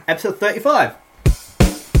episode 35.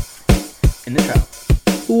 In the trap.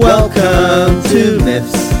 Welcome to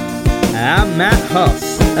Myths. I'm Matt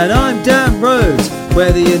Huss. And I'm Dan Rhodes.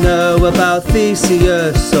 Whether you know about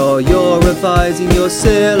Theseus or you're revising your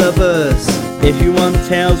syllabus, If you want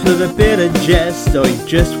tales with a bit of jest, or you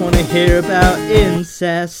just want to hear about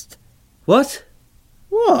incest. What?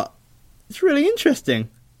 What? It's really interesting.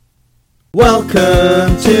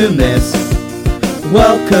 Welcome to Myths.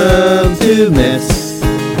 Welcome to Myths.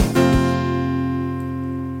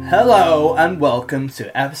 Hello and welcome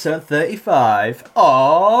to episode 35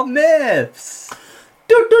 of Myths.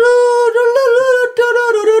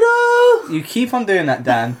 You keep on doing that,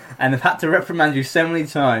 Dan, and I've had to reprimand you so many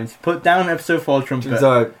times. Put down episode 4 trumpet.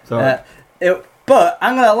 Sorry. But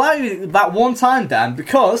I'm going to allow you that one time, Dan,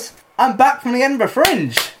 because I'm back from the Edinburgh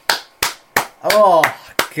Fringe. Oh,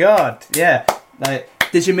 God, yeah. Like,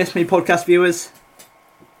 did you miss me, podcast viewers?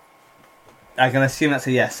 I'm going to assume that's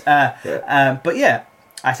a yes. But yeah.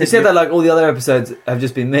 You said that like all the other episodes have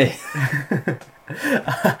just been me.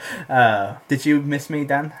 Did you miss me,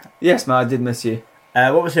 Dan? Yes, man, I did miss you.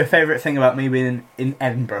 What was your favourite thing about me being in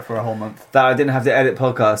Edinburgh for a whole month? That I didn't have to edit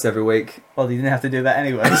podcasts every week. Well, you didn't have to do that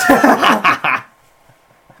anyways.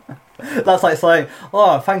 That's like saying,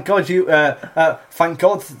 "Oh, thank God you, thank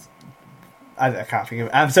God." I can't think of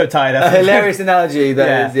it. I'm so tired. A hilarious analogy.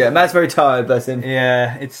 That Yeah. is. Matt's very tired, bless him.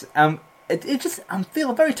 Yeah, it's it just I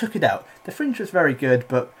feel very tuckered out. The Fringe was very good,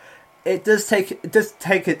 but it does take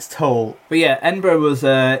its toll. But yeah, Edinburgh was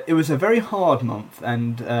it was a very hard month,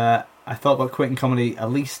 and I thought about quitting comedy at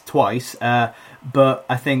least twice. But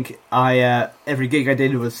I think every gig I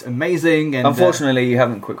did was amazing. And Unfortunately, you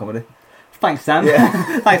haven't quit comedy. Thanks, Dan.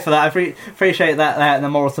 Yeah. Thanks for that. I appreciate that and the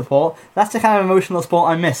moral support. That's the kind of emotional support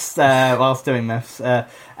I missed whilst doing this.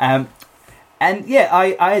 And yeah,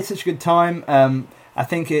 I had such a good time. I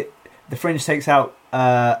think the Fringe takes out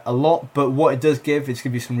a lot, but what it does give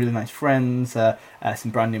you some really nice friends,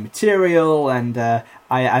 some brand new material, and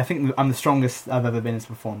I think I'm the strongest I've ever been as a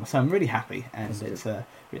performer. So I'm really happy, and it's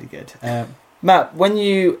really good. Matt, when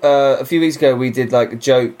you a few weeks ago we did like a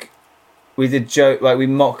joke, like we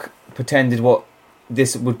pretended what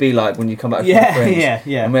this would be like when you come back from the Fringe,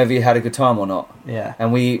 yeah, and whether you had a good time or not. Yeah,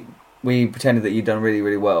 and we pretended that you'd done really,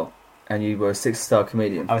 really well, and you were a 6-star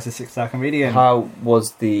comedian. I was a 6-star comedian. How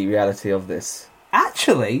was the reality of this?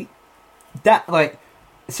 Actually, that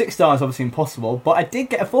 6 stars obviously impossible, but I did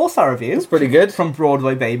get a 4-star review. It's pretty good. From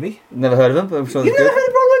Broadway Baby. Never heard of them, but I'm sure You've it's never good. heard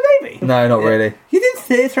of Broadway Baby? No, not really. You did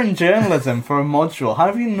theatre and journalism for a module. How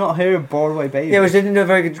have you not heard of Broadway Baby? Yeah, which didn't get a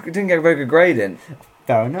very good grade in.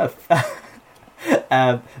 Fair enough. But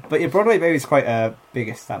yeah, Broadway Baby is quite a big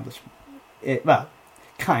establishment.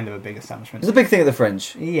 Kind of a big establishment. It's a big thing at the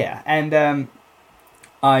Fringe. Yeah, and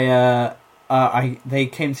they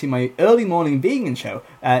came to see my early morning vegan show.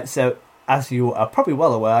 So, as you are probably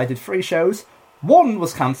well aware, I did 3 shows. One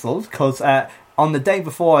was cancelled because on the day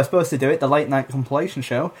before I was supposed to do it, the late night compilation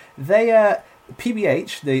show,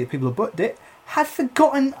 PBH, the people who booked it, had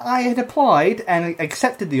forgotten I had applied and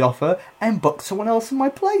accepted the offer and booked someone else in my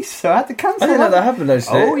place. So I had to cancel. I didn't know that happened,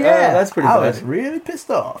 actually. Oh yeah, that's pretty bad. I was really pissed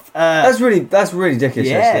off. That's really ridiculous.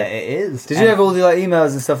 Yeah, actually. it is. Did you have all the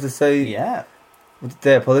emails and stuff to say? Yeah. Did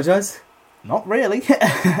they apologise? Not really.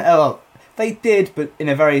 Well, they did, but in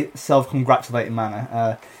a very self-congratulating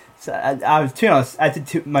manner. So I was, to be honest, I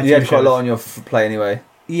did my 2 You had shows. quite a lot on your play anyway.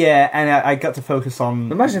 Yeah, and I got to focus on.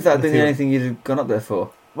 Imagine if that had been the theory. only thing you'd have gone up there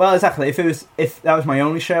for. Well, exactly. If that was my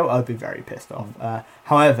only show, I'd be very pissed off.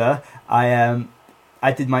 However, I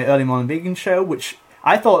did my early morning vegan show, which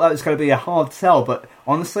I thought that was going to be a hard sell, but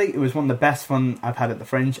honestly, it was one of the best fun I've had at the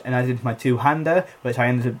Fringe. And I did my 2-hander, which I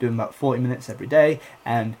ended up doing about 40 minutes every day,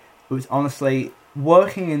 and it was honestly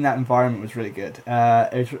working in that environment was really good.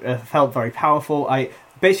 It felt very powerful. I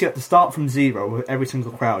basically have to start from zero with every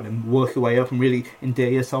single crowd and work your way up and really endear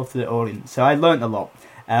yourself to the audience. So I learned a lot.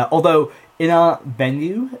 Although in our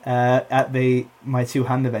venue, at my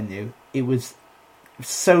 2-hander venue, it was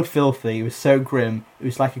so filthy, it was so grim, it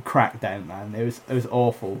was like a crackdown, man. It was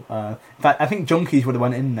awful. In fact, I think junkies would have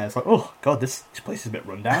went in there. It's like, oh god, this place is a bit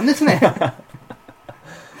run down, isn't it?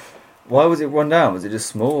 Why was it run down? Was it just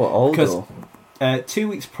small or old? Because 2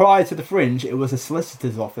 weeks prior to the Fringe, it was a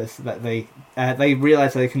solicitor's office that they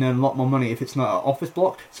realised they can earn a lot more money if it's not an office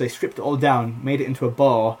block, so they stripped it all down, made it into a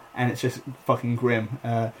bar, and it's just fucking grim.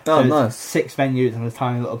 So nice. 6 venues in a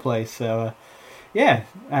tiny little place. So, yeah.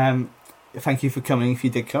 Thank you for coming if you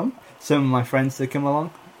did come. Some of my friends did come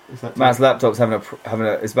along. Matt's laptop's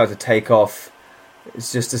it's about to take off.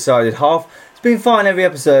 It's just decided it's been fine every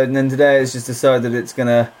episode, and then today it's just decided that it's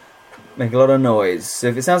gonna make a lot of noise. So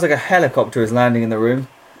if it sounds like a helicopter is landing in the room,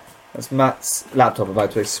 That's Matt's laptop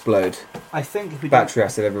about to explode. I think if we Battery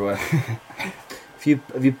acid everywhere.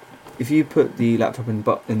 If you put the laptop in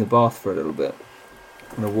the bath for a little bit,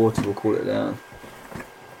 and the water will cool it down.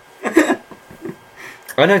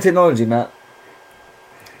 I know technology, Matt.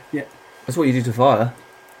 Yeah. That's what you do to fire.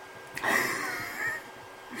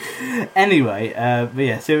 Anyway, but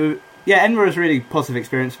yeah, so yeah, Edinburgh was a really positive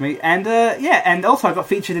experience for me, and and also I got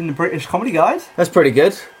featured in the British Comedy Guide, That's pretty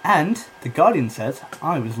good. and The Guardian said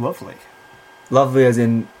I was lovely. Lovely as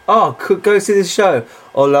in, oh, go see this show.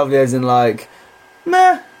 Or lovely as in like,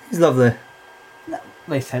 meh, he's lovely.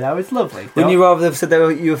 They said I was lovely. Wouldn't you rather have said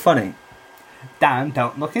you were funny? Dan,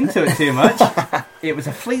 don't look into it too much. It was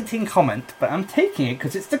a fleeting comment, but I'm taking it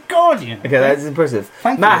because it's The Guardian. Okay, that's impressive.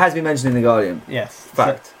 Thank Matt you. has been mentioned in The Guardian. Yes,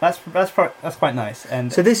 Fact. So that's quite nice.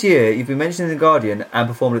 And So this year, you've been mentioned in The Guardian and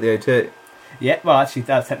performed at the O2. yeah, well, actually,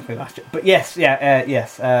 that was technically last year, but yes,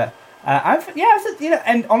 yes. And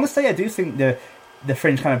honestly, I do think the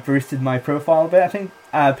Fringe kind of boosted my profile a bit. I think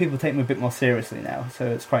people take me a bit more seriously now, so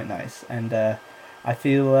it's quite nice, and I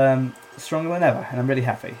feel stronger than ever, and I'm really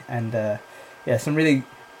happy. And some really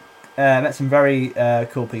met some very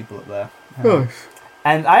cool people up there. Nice.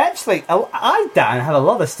 And Dan, have a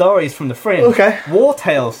lot of stories from the Fringe. Okay. War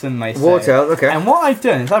tales, some may say. War tales, okay. And what I've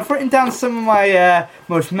done is I've written down some of my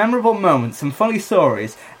most memorable moments, some funny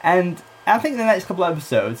stories, and I think in the next couple of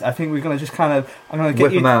episodes, I think we're going to just I'm going to get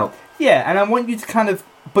Whip them out. Yeah, and I want you to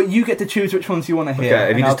but you get to choose which ones you want to hear. Okay,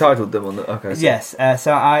 have you just titled them on the... Okay. So. Yes,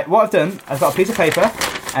 what I've done, I've got a piece of paper,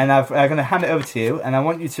 and I'm going to hand it over to you, and I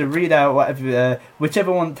want you to read out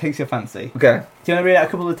whichever one takes your fancy. Okay. Do you want to read out a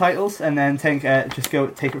couple of the titles, and then take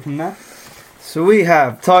it from there? So we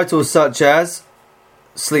have titles such as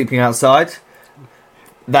Sleeping Outside.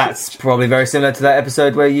 That's probably very similar to that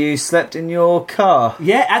episode where you slept in your car.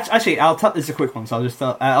 Yeah, actually, I'll tell this is a quick one, so I'll just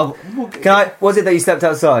tell... Was it that you slept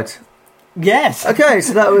outside? Yes! Okay,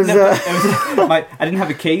 so that was... I didn't have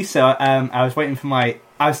a key, so I was waiting for I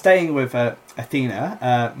was staying with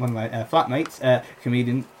Athena, one of my flatmates,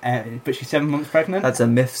 comedian, but she's 7 months pregnant. That's a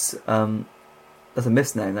myth's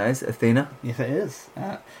name, that is, Athena. Yes, it is.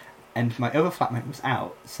 And my other flatmate was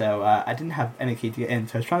out, so I didn't have any key to get in,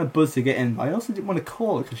 so I was trying to buzz to get in, but I also didn't want to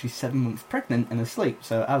call her because she's 7 months pregnant and asleep,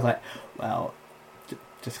 so I was like, well,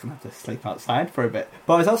 just going to have to sleep outside for a bit.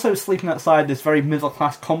 But I was also sleeping outside this very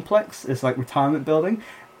middle-class complex, this like retirement building,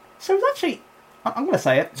 so it was actually, I'm going to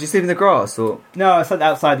say it. Did you sleep in the grass, or...? No, I slept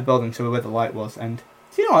outside the building to where the light was, and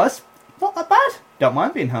so you know what, that's not that bad. Don't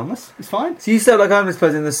mind being homeless, it's fine. So you slept like a homeless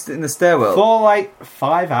person in the stairwell? For like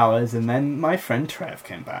 5 hours, and then my friend Trev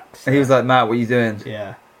came back. So. And he was like, Matt, what are you doing?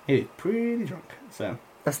 Yeah, he was pretty drunk, so...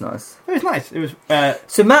 That's nice. It was nice, it was...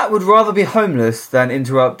 So Matt would rather be homeless than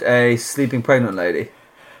interrupt a sleeping pregnant lady.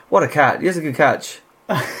 What a cat. He has a good catch.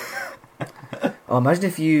 Imagine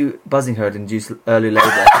if you buzzing her had induced early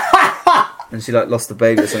labour. And she lost the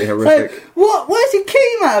baby or something horrific. Like, what? Where's your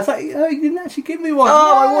key, man? I was like, oh, you didn't actually give me one.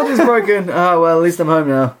 Oh, my water's broken. Oh, well, at least I'm home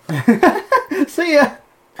now. See ya.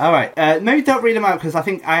 Alright, maybe don't read them out because I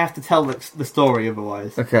think I have to tell the story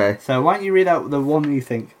otherwise. Okay. So why don't you read out the one you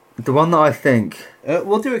think? The one that I think...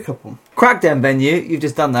 We'll do a couple. Crackden venue. You've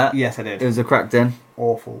just done that. Yes, I did. It was a Crackden.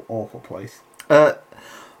 Awful, awful place.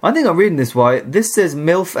 I think I'm reading this right. This says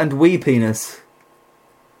MILF and wee penis.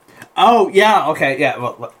 Oh, yeah, okay, yeah,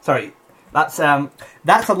 well sorry. That's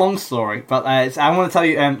a long story, but I want to tell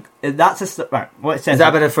you, right, what it says... Is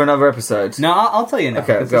that better for another episode? No, I'll tell you now.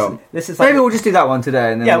 Okay, go on. This is like, maybe we'll just do that one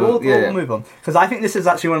today. And then we'll move on. Because I think this is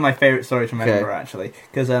actually one of my favourite stories from Edinburgh, actually.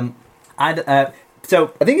 Because, so...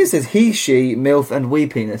 I think it says he, she, MILF and wee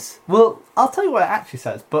penis. Well, I'll tell you what it actually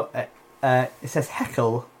says, but it says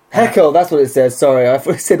heckle... Heckle, that's what it says. Sorry, I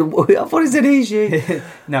thought it said he, she.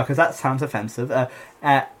 No, because that sounds offensive.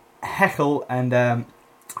 Heckle and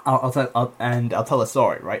I'll tell a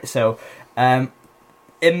story, right? So, in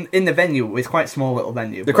the venue, it's quite a small little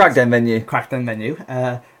venue. The Crackden venue. Crackden venue.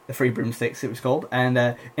 The Three Broomsticks, it was called,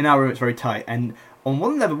 and in our room it's very tight. And on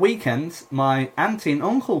one of the weekends, my auntie and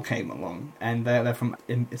uncle came along, and they're from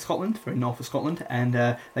in Scotland, very north of Scotland,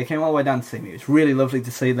 and they came all the way down to see me. It was really lovely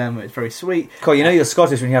to see them. It was very sweet. Cool, you know you're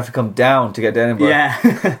Scottish when you have to come down to get to Edinburgh.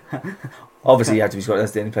 Yeah. Obviously you have to be Scottish,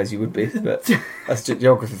 that's the only place you would be, but that's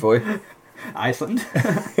geography for you. Iceland.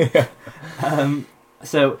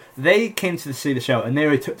 So they came to see the show, and they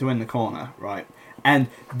were tucked away in the corner, right? And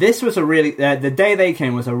this was a really... the day they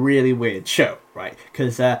came was a really weird show, right?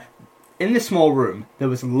 Because... in this small room, there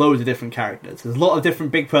was loads of different characters. There's a lot of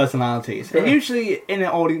different big personalities. And usually in an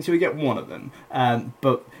audience, you would get one of them.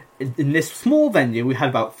 But in this small venue, we had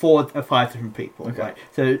about 4 or 5 different people. Okay. Right?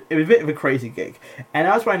 So it was a bit of a crazy gig. And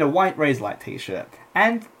I was wearing a white Razorlight t-shirt.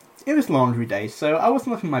 And it was laundry day, so I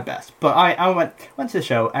wasn't looking my best. But I went to the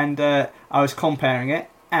show, and I was comparing it.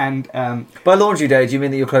 And by laundry day, do you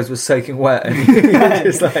mean that your clothes were soaking wet? And you were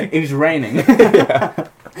just like... It was raining.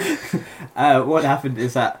 What happened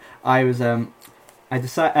is that I was I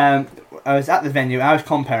was at the venue. I was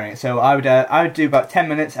comparing it, so I would do about 10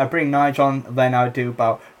 minutes. I'd bring Nigel on, then I would do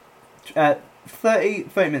about 30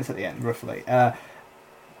 minutes at the end, roughly.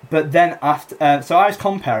 But then after, so I was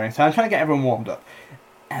comparing. So I'm trying to get everyone warmed up,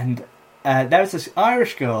 and there was this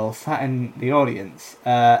Irish girl sat in the audience.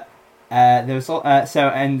 There was I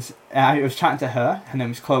was chatting to her. Her name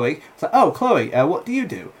was Chloe. I was like, "Oh, Chloe, what do you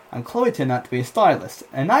do?" And Chloe turned out to be a stylist.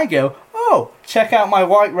 And I go, "Oh, check out my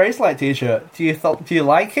white Razorlight t-shirt. Do you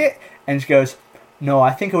like it?" And she goes, "No,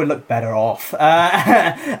 I think it would look better off."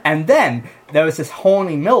 And then there was this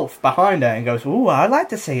horny MILF behind her and goes, "Ooh, I'd like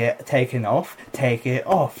to see it taken off. Take it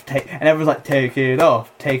off. And everyone's like, "Take it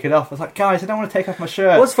off. Take it off." I was like, "Guys, I don't want to take off my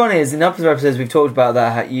shirt." What's funny is in other episodes we've talked about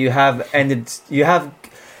that you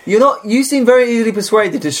seem very easily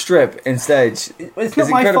persuaded to strip in stage. It's not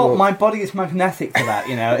my fault. My body is magnetic for that,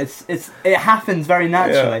 you know. It happens very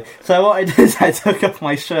naturally. Yeah. So what I did is I took off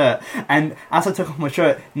my shirt, and as I took off my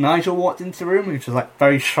shirt, Nigel walked into the room, which was like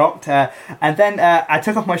very shocked. And then I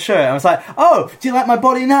took off my shirt, and I was like, "Oh, do you like my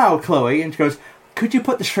body now, Chloe?" And she goes, "Could you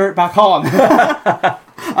put the shirt back on?" I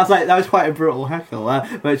was like, that was quite a brutal heckle,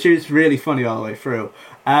 but she was really funny all the way through.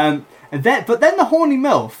 But then the horny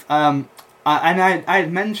MILF. I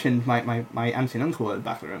had mentioned my auntie and uncle in the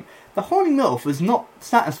back of the room. The horny MILF was not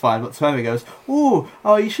satisfied whatsoever. He goes, oh,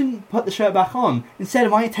 you shouldn't put the shirt back on. Instead,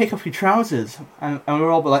 why don't you take off your trousers? And we were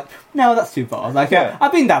all like, no, that's too far. Like,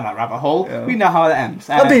 I've been down that rabbit hole. Yeah. We know how it ends.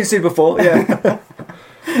 I've been to before, yeah.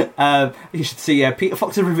 You should see Peter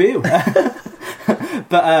Fox's review.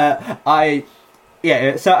 But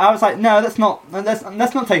so I was like, no, let's not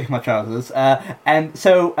take off my trousers. And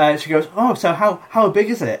so she goes, oh, so how big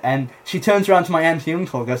is it? And she turns around to my auntie and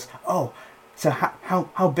uncle and goes, oh, so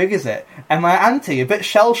how big is it? And my auntie, a bit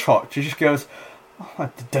shell-shocked, she just goes, oh, I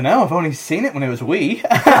don't know, I've only seen it when it was wee.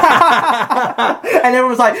 And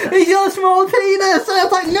everyone was like, he's got a small penis. And I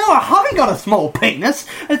was like, no, I haven't got a small penis.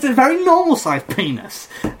 It's a very normal-sized penis.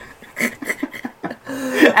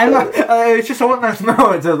 And it's just one of those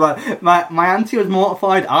moments of like my auntie was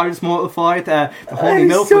mortified, I was mortified, the horny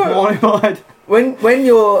MILF was mortified. When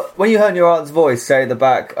you heard your aunt's voice say at the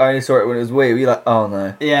back, I only saw it when it was wee, were you like, oh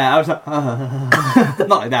no? Yeah, I was like, not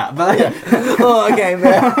like that, but oh, okay,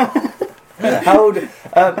 man. How old?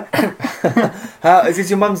 Is this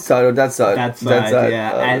your mum's side or dad's side? Dad's side,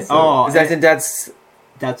 yeah. Is that in dad's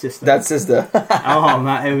sister? Dad's sister. Oh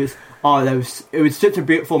man, it was such a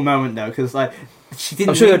beautiful moment though, because like she didn't.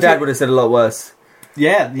 I'm sure your dad would have said a lot worse.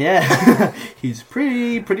 Yeah. He's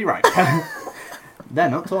pretty right. They're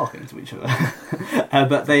not talking to each other,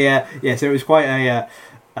 but they so it was quite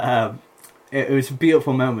it was a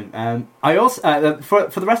beautiful moment. I also for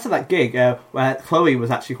the rest of that gig, where Chloe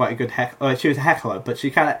was actually quite a good she was a heckler, but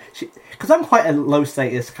because I'm quite a low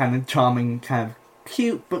status, kind of charming, kind of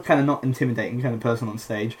cute, but kind of not intimidating kind of person on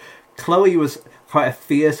stage. Chloe was quite a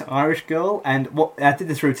fierce Irish girl, and I did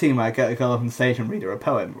this routine where I get a girl up on stage and read her a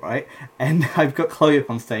poem, right? And I've got Chloe up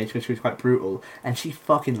on stage, which was quite brutal, and she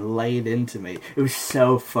fucking laid into me. It was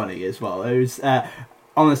so funny as well. It was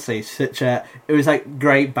honestly it was like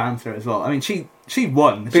great banter as well. I mean, she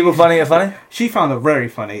won. People funny are funny? She found it very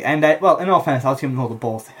funny, and well, in all fairness, I'll give them all the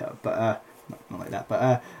balls to her, but not like that,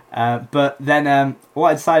 but then what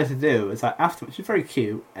I decided to do was like afterwards, she's very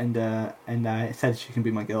cute, and I said she can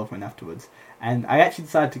be my girlfriend afterwards. And I actually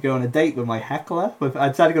decided to go on a date with my heckler. I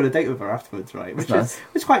decided to go on a date with her afterwards, right? Which was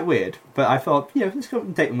quite weird. But I thought, let's go on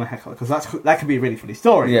a date with my heckler, because that could be a really funny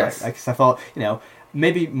story, yes. Right? Because I thought,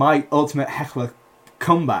 maybe my ultimate heckler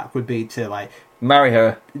comeback would be to like marry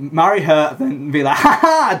her, then be like,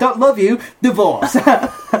 ha, I don't love you, divorce.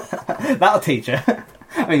 That'll teach her.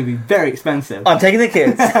 I mean, it'd be very expensive. I'm taking the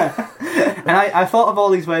kids. And I thought of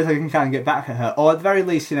all these ways I can kind of get back at her, or at the very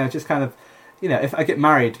least, just kind of. If I get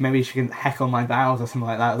married, maybe she can heckle my vows or something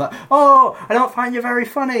like that. Like, oh, I don't find you very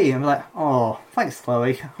funny. And I'm like, oh, thanks,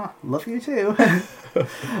 Chloe. Love you too.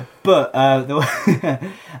 But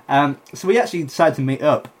so we actually decided to meet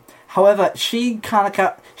up. However, she kind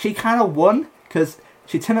of won because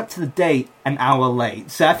she turned up to the date an hour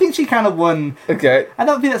late. So I think she kind of won. Okay. I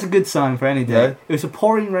don't think that's a good sign for any day. No. It was a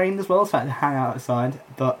pouring rain as well, so I had to hang out outside.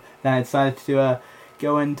 But then I decided to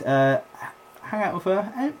go and hang out with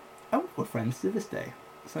her. And we're friends to this day.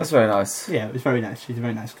 So, that's very nice. Yeah, it was very nice. She's a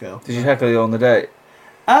very nice girl. Did you heckle you on the date?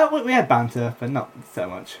 We had banter, but not so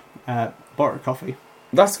much. Bought her coffee.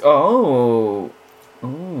 That's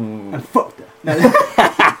Ooh. and fucked her. No,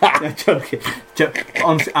 no, joking.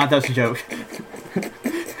 Honestly, that was a joke.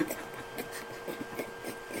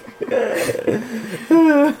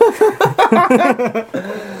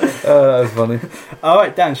 That was funny.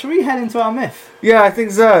 Alright, Dan, shall we head into our myth? Yeah, I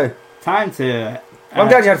think so. Time to... I'm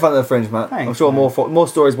glad you had fun at the Fringe, Matt. Thanks, I'm sure man. more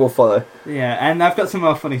stories will follow. Yeah, and I've got some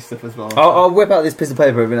more funny stuff as well. I'll whip out this piece of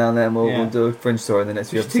paper every now and then and we'll Yeah. do a Fringe story in the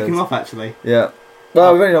next few We should tick them episodes. off, actually. Yeah.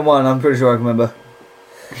 Well, we've only done one, I'm pretty sure I can remember.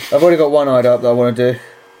 I've already got one eyed up that I want to do.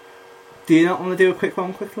 Do you not want to do a quick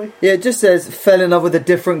one quickly? Yeah, it just says, fell in love with a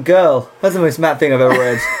different girl. That's the most Matt thing I've ever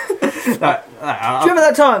read. Do you remember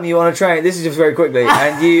that time you were on a train, this is just very quickly,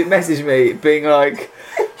 and you messaged me being like,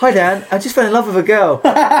 hi Dan, I just fell in love with a girl.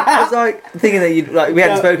 I was like, thinking that we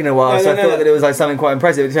hadn't spoken in a while, so I thought that it was like something quite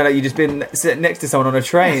impressive. It turned out you'd just been sitting next to someone on a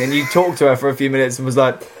train and you talked to her for a few minutes and was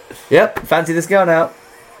like, yep, fancy this girl now.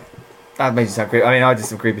 That made you sound creepy. I mean, I did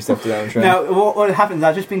some creepy stuff to that on the train. No, what happened is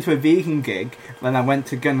I've just been to a vegan gig when I went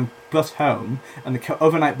to go and bus home, and the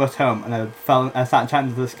overnight bus home, and I started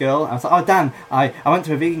chatting to this girl, and I was like, oh Dan, I went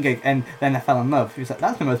to a vegan gig, and then I fell in love. She was like,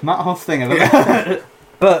 that's the most Matt Hoss thing I've ever heard.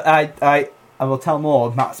 But I will tell more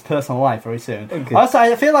of Matt's personal life very soon. Okay. Also,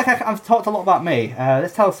 I feel like I've talked a lot about me.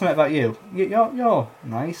 Let's tell us something about you. You're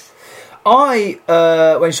nice. I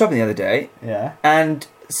went shopping the other day, Yeah. and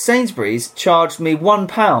Sainsbury's charged me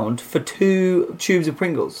 £1 for 2 tubes of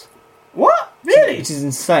Pringles. What? Really? Which is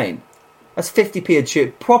insane. That's 50p a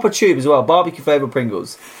tube. Proper tube as well. Barbecue flavoured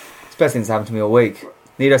Pringles. It's the best thing that's happened to me all week.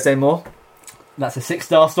 Need I say more? That's a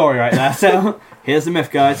 6-star story right there. So, here's the myth,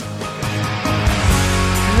 guys.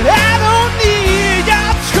 I don't need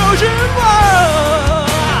your Trojan war.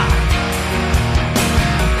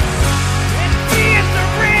 It feeds the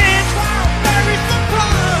rich while buries the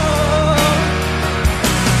poor.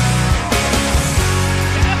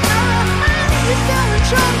 If I remind you, don't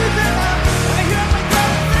show me that I hear my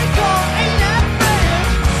girl say, "Call ain't that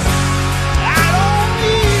fresh?" I don't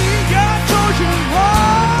need your Trojan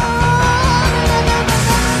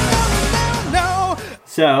war. No.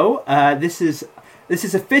 So, this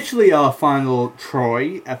is officially our final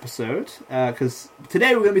Troy episode, because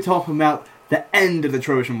today we're going to be talking about the end of the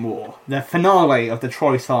Trojan War, the finale of the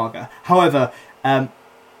Troy saga. However,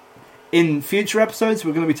 in future episodes,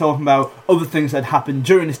 we're going to be talking about other things that happened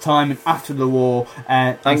during this time and after the war.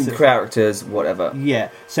 And characters, whatever. Yeah,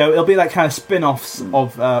 so it'll be like kind of spin-offs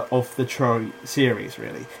of the Troy series,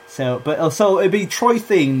 really. So, but also it'll be Troy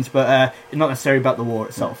themed, but not necessarily about the war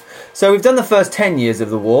itself. So we've done the first 10 years of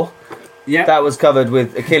the war. Yeah, That was covered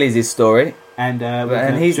with Achilles' story and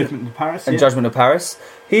he's Judgment of Paris. and yeah. Judgment of Paris.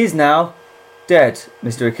 He's now dead,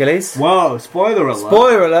 Mr. Achilles. Whoa! Spoiler alert!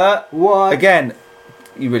 Spoiler alert! What? Again,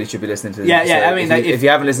 you really should be listening to this. Yeah, yeah, episode. I mean, if, like, you, if you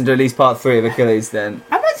haven't listened to at least part 3 of Achilles, then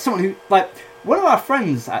I met someone who, like, one of our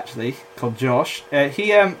friends actually called Josh.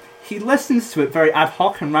 He listens to it very ad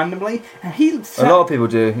hoc and randomly, and a lot of people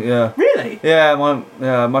do. Yeah, really. yeah,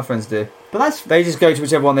 my friends do. But They just go to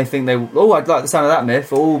whichever one they think they. Oh, I'd like the sound of that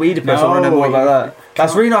myth. Or Oedipus. I want to know more No, about that.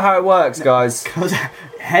 That's really not how it works, guys. because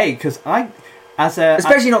I, as a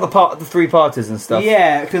Especially not the 3-parters and stuff.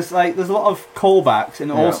 yeah, because like there's a lot of callbacks, and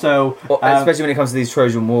Yeah. also Or, especially when it comes to these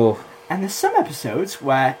Trojan War. and there's some episodes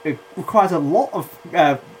where it requires a lot of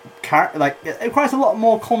it requires a lot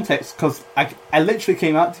more context, because I literally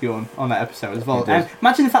came out to you on that episode as well. You did. And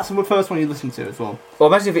imagine if that's the first one you listened to as well. Or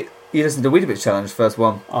imagine if you listened to Oedipus Challenge, first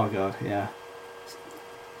one. Oh god, yeah,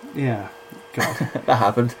 yeah, god. That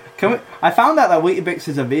happened. I found out that Weetabix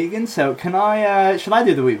is a vegan, so can I? Should I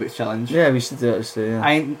do the Weetabix challenge? Yeah, we should do it actually.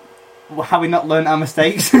 Yeah. Have we not learned our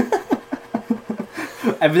mistakes?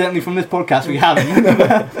 Evidently, from this podcast, we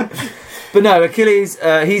haven't. But no, Achilles,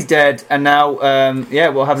 he's dead, and now,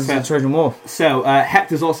 what happens to the Trojan War? So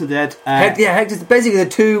Hector's also dead. Hector's basically the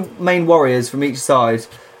 2 main warriors from each side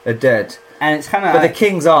are dead. And it's kind of. But the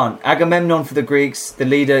kings aren't. Agamemnon for the Greeks, the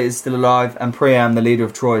leader is still alive, and Priam, the leader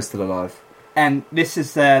of Troy, is still alive. And this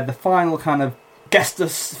is the final kind of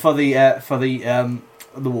gestus for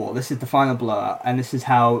the war. This is the final blowout, and this is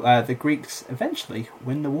how the Greeks eventually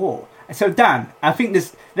win the war. So Dan, I think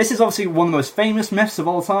this is obviously one of the most famous myths of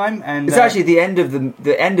all time, and It's actually the end of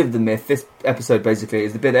the myth. This episode basically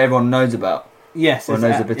is the bit that everyone knows about. yes, or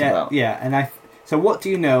knows a bit yeah, about. Yeah, and so what do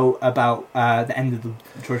you know about the end of the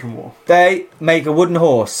Trojan War? They make a wooden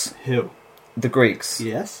horse, Who? the Greeks,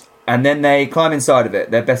 Yes. and then they climb inside of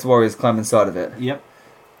it. Their best warriors climb inside of it, Yep.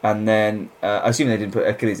 and then assuming they didn't put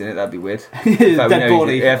Achilles in it, that'd be weird. Dead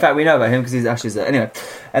body. In fact, we know about him because his ashes there. Anyway,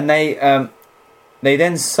 and they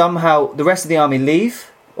then somehow the rest of the army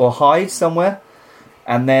leave or hide somewhere,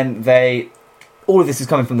 and then they all of this is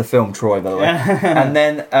coming from the film Troy, by the way. And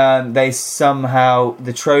then they somehow,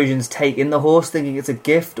 the Trojans take in the horse thinking it's a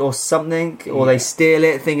gift or something, or they steal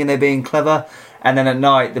it thinking they're being clever. And then at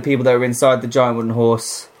night, the people that are inside the giant wooden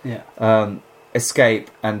horse escape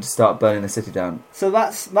and start burning the city down. So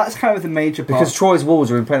that's kind of the major part. Because Troy's walls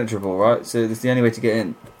are impenetrable, right? So that's the only way to get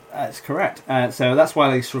in. That's correct. So that's why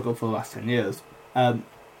they struggled for the last 10 years.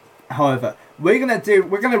 However, we're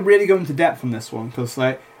gonna really go into depth on this one because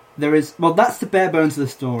that's the bare bones of the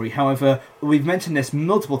story. However, we've mentioned this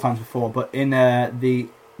multiple times before, but in the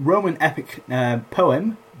Roman epic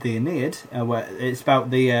poem, the Aeneid, where it's about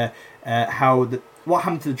what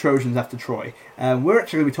happened to the Trojans after Troy. We're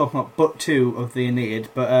actually going to be talking about Book 2 of the Aeneid,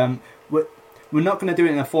 but we're not going to do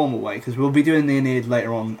it in a formal way because we'll be doing the Aeneid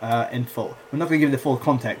later on in full. We're not going to give the full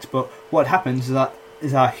context, but what happens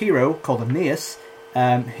is our hero called Aeneas,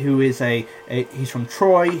 who is he's from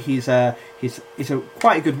Troy. He's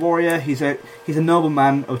quite a good warrior. He's a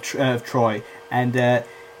nobleman of Troy, and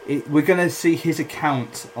we're going to see his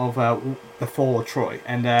account of the fall of Troy.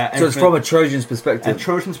 And so it's from a Trojan's perspective. A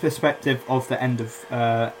Trojan's perspective of the end of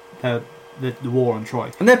the war on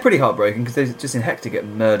Troy. And they're pretty heartbreaking because they're just in Hector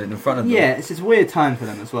getting murdered in front of them. Yeah, it's a weird time for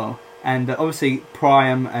them as well. And obviously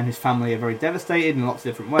Priam and his family are very devastated in lots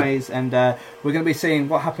of different ways. And we're going to be seeing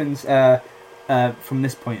what happens from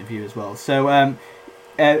this point of view as well. So,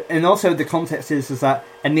 and also the context is that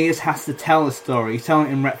Aeneas has to tell the story. He's telling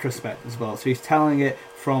it in retrospect as well. So he's telling it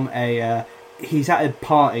from he's at a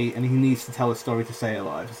party and he needs to tell a story to stay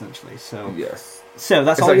alive, essentially. So yes. So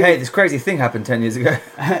that's it's like, hey, this crazy thing happened 10 years ago.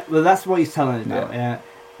 Well, that's what he's telling us now. Yeah.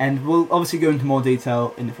 And we'll obviously go into more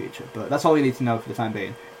detail in the future, but that's all you need to know for the time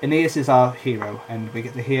being. Aeneas is our hero, and we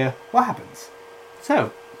get to hear what happens.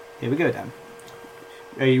 So, here we go, Dan.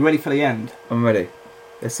 Are you ready for the end? I'm ready.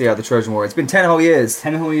 Let's see how the Trojan War. It's been 10 whole years.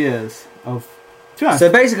 10 whole years of...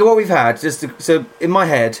 So basically what we've had, so in my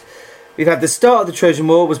head, we've had the start of the Trojan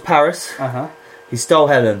War was Paris. Uh-huh. He stole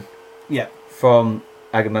Helen. Yeah. From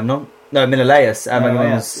Agamemnon. No, Menelaus.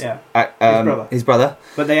 Agamemnon's his brother.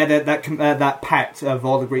 But they had that pact of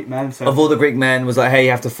all the Greek men. So. Of all the Greek men was like, hey,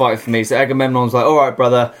 you have to fight for me. So Agamemnon was like, all right,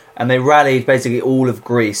 brother. And they rallied basically all of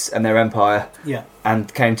Greece and their empire. Yeah.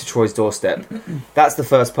 And came to Troy's doorstep. That's the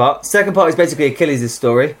first part. Second part is basically Achilles'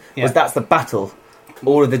 story. Yeah. That's the battle.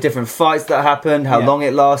 All of the different fights that happened, how long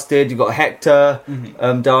it lasted. You've got Hector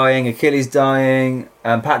dying, Achilles dying,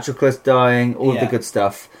 Patroclus dying, all of the good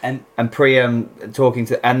stuff. And Priam talking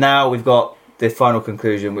to... And now we've got the final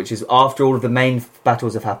conclusion, which is after all of the main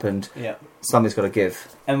battles have happened, something's got to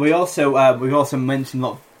give. And we've also mentioned a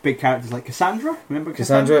lot of big characters like Cassandra. Remember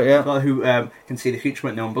Cassandra? Yeah. Who can see the future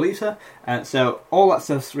but no one believes her. So all that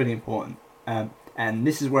stuff's really important. And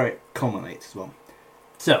this is where it culminates as well.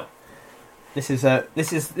 So... This is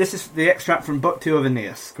the extract from Book 2 of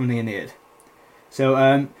Aeneas, from the Aeneid.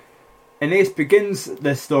 So Aeneas begins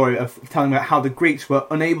the story of telling about how the Greeks were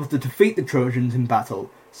unable to defeat the Trojans in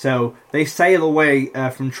battle. So they sail away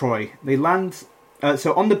from Troy. They land.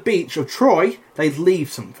 So on the beach of Troy, they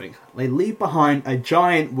leave something. They leave behind a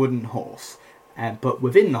giant wooden horse. But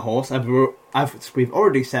within the horse, as we've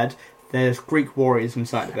already said, there's Greek warriors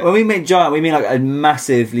inside of it. When we mean giant, we mean like a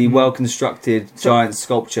massively well-constructed giant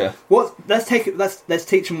sculpture. Let's teach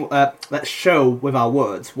them. Let's show with our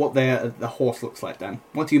words what the horse looks like. Then,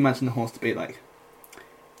 what do you imagine the horse to be like?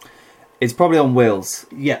 It's probably on wheels.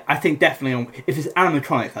 Yeah, I think definitely on. If it's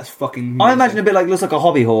animatronic, that's fucking amazing. I imagine a bit looks like a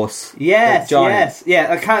hobby horse. Yes,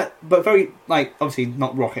 yeah, but very obviously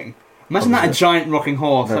not rocking. Imagine that a giant rocking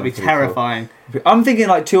horse. That'd be terrifying. Cool. I'm thinking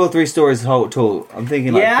like 2 or 3 stories tall. I'm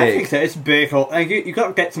thinking like big. I think so. It's big. And you've got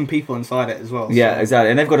to get some people inside it as well. Yeah, exactly.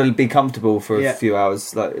 And they've got to be comfortable for a few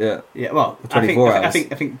hours. Yeah. Well, 24 hours. I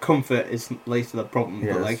think comfort is least of the problem.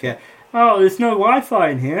 Yeah, but oh, there's no Wi-Fi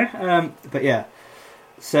in here. But yeah.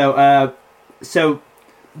 So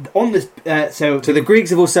on this, so the Greeks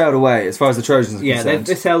have all sailed away as far as the Trojans are concerned. Yeah,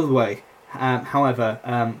 they sailed away.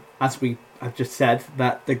 However, as I've just said,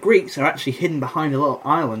 that the Greeks are actually hidden behind a little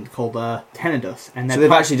island called Tenedos, and so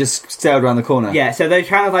they've actually just sailed around the corner. Yeah, so they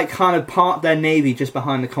kind of parked their navy just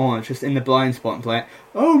behind the corner, just in the blind spot, and like,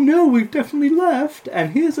 oh no, we've definitely left,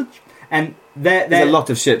 and there's a lot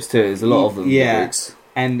of ships too. There's a lot of them. Yeah, the Greeks.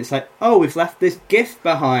 And it's like, oh, we've left this gift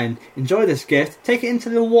behind. Enjoy this gift. Take it into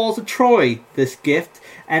the walls of Troy. This gift,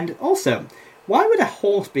 and also, why would a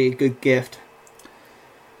horse be a good gift?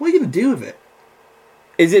 What are you gonna do with it?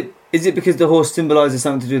 Is it Is it because the horse symbolises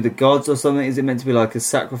something to do with the gods or something? Is it meant to be like a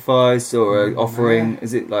sacrifice or an offering?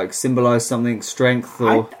 Is it like symbolise something, strength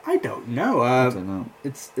or... I don't know. I don't know.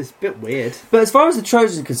 It's a bit weird. But as far as the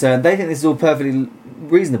Trojans are concerned, they think this is all perfectly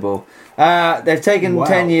reasonable. They've taken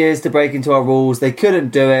 10 years to break into our rules. They couldn't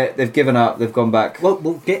do it. They've given up. They've gone back. Well,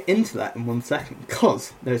 we'll get into that in 1 second,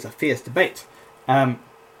 because there's a fierce debate.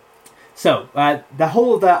 So, the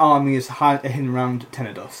whole of their army is hidden around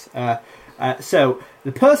Tenedos. So,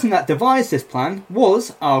 the person that devised this plan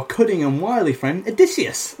was our cunning and wily friend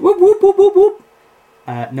Odysseus. Whoop, whoop, whoop, whoop, whoop.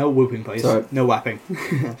 No whooping, please. Sorry. No whapping.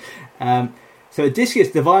 So Odysseus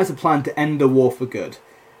devised a plan to end the war for good.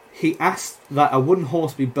 He asked that a wooden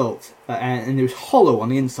horse be built, and it was hollow on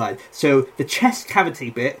the inside. So the chest cavity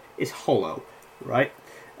bit is hollow, right?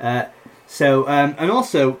 And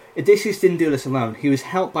also Odysseus didn't do this alone. He was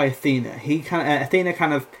helped by Athena. Athena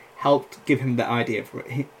kind of helped give him the idea for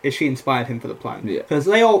it. She inspired him for the plan. Yeah. Because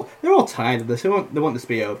they're all tired of this. They want this to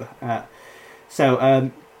be over.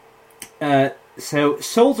 So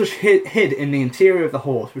soldiers hid in the interior of the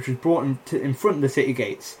horse, which was brought in front of the city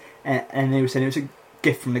gates, and they were saying it was a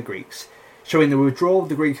gift from the Greeks, showing the withdrawal of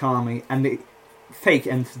the Greek army and the fake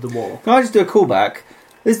end to the war. Can I just do a callback?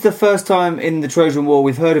 This is the first time in the Trojan War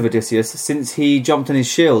we've heard of Odysseus since he jumped on his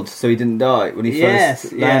shield so he didn't die when he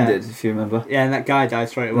first landed, if you remember. Yeah, and that guy died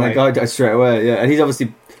straight away. And that guy died straight away, yeah. And he's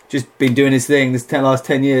obviously just been doing his thing this last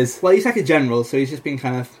 10 years. Well, he's like a general, so he's just been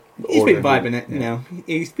kind of... He's been vibing it, yeah. you know.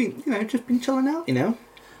 He's been, just been chilling out, you know.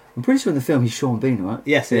 I'm pretty sure in the film he's Sean Bean, right?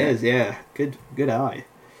 Yes, it is, yeah. Good eye.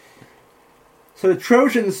 So the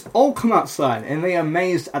Trojans all come outside, and they are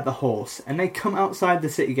amazed at the horse, and they come outside the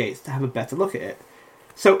city gates to have a better look at it.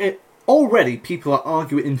 So already people are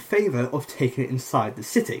arguing in favour of taking it inside the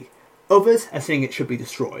city. Others are saying it should be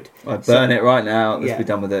destroyed. I'd burn it right now. Let's be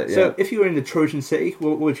done with it. Yeah. So if you were in the Trojan city,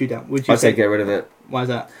 what would you do? I'd say get rid of it. Why is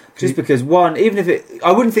that? Just because, one, even if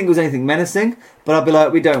I wouldn't think it was anything menacing, but I'd be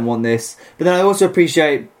like, we don't want this. But then I also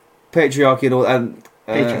appreciate patriarchy and all,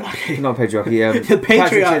 Patriarchy. not patriarchy, The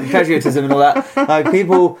patriarchy. patriotism and all that. Like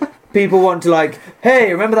people want to like,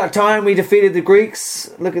 hey, remember that time we defeated the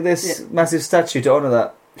Greeks? Look at this massive statue to honour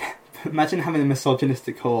that. Imagine having a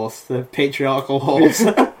misogynistic horse, the patriarchal horse.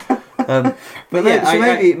 But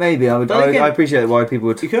maybe I would. I appreciate why people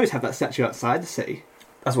would. You could always have that statue outside the city.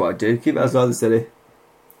 That's what I'd do. Keep it outside the city.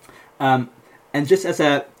 And just as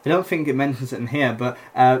I don't think it mentions it in here, but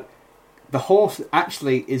the horse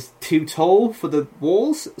actually is too tall for the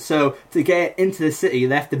walls. So to get it into the city,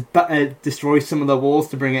 they have to destroy some of the walls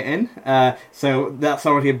to bring it in. So that's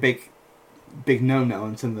already a big no-no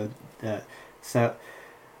in some of the.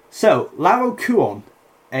 So Laocoon,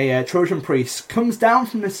 a Trojan priest, comes down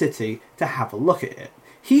from the city to have a look at it.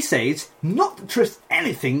 He says not to trust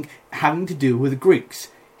anything having to do with the Greeks.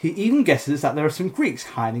 He even guesses that there are some Greeks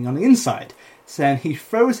hiding on the inside. So he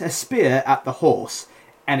throws a spear at the horse,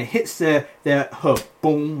 and it hits the hub.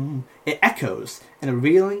 Boom! It echoes, and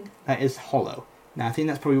revealing that is hollow. Now I think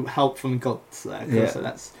that's probably help from the gods there, so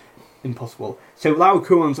that's impossible. So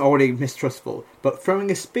Laocoon's already mistrustful, but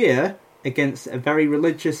throwing a spear against a very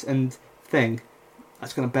religious and thing,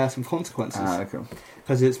 that's going to bear some consequences. Okay.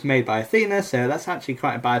 Because it's made by Athena, so that's actually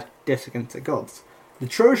quite a bad diss against the gods. The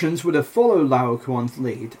Trojans would have followed Laocoon's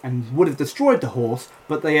lead and would have destroyed the horse,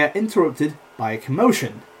 but they are interrupted by a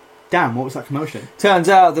commotion. Damn, what was that commotion? Turns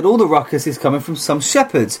out that all the ruckus is coming from some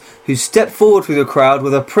shepherds who step forward through the crowd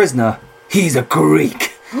with a prisoner. He's a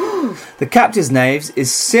Greek. The captive's name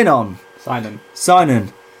is Sinon.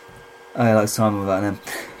 Sinon. I like Simon without an M.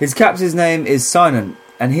 His captive's name is Sinon,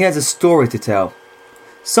 and he has a story to tell.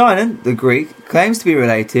 Sinon, the Greek, claims to be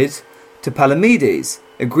related to Palamedes,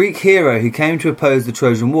 a Greek hero who came to oppose the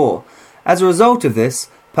Trojan War. As a result of this,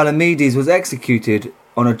 Palamedes was executed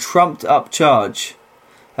on a trumped-up charge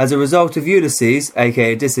as a result of Ulysses,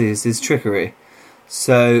 aka Odysseus' trickery.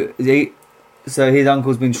 So his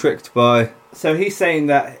uncle's been tricked by... So he's saying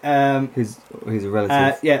that... he's a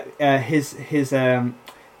relative.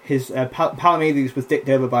 Palamedes was dicked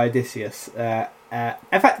over by Odysseus. In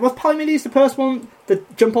fact, was Palamedes the first one to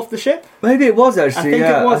jump off the ship? Maybe it was actually.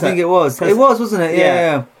 I think it was. It was, wasn't it?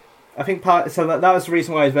 Yeah. I think that was the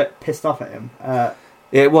reason why I was a bit pissed off at him.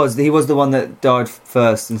 Yeah, it was. He was the one that died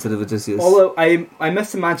first instead of Odysseus. Although I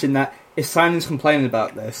must imagine that if Simon's complaining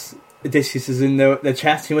about this, Odysseus is in the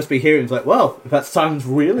chat. He must be hearing. He's like, well, if that sounds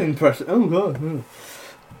really impressive. Oh god.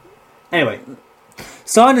 Anyway.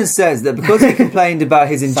 Sinon says that because he complained about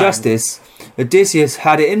his injustice, Odysseus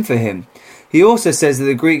had it in for him. He also says that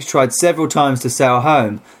the Greeks tried several times to sail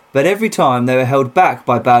home, but every time they were held back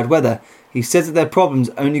by bad weather. He says that their problems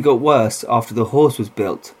only got worse after the horse was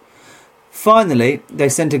built. Finally, they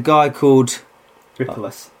sent a guy called...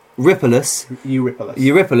 Ripalus. Eurypylus,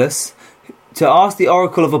 to ask the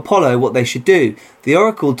oracle of Apollo what they should do. The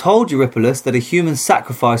oracle told Eurypylus that a human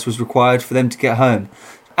sacrifice was required for them to get home.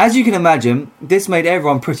 As you can imagine, this made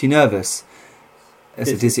everyone pretty nervous.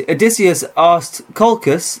 Odysseus asked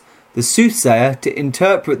Calchas, the soothsayer, to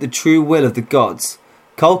interpret the true will of the gods.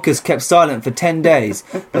 Calchas kept silent for 10 days,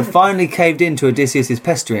 but finally caved in to Odysseus'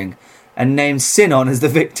 pestering and named Sinon as the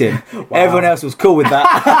victim. Wow. Everyone else was cool with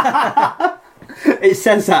that. It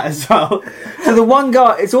says that as well. So the one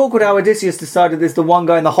guy, it's awkward how Odysseus decided there's the one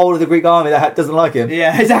guy in the whole of the Greek army that doesn't like him.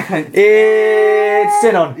 Yeah, exactly. It's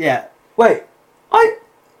Sinon. Yeah. Wait,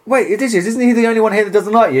 Odysseus, isn't he the only one here that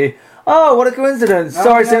doesn't like you? Oh, what a coincidence.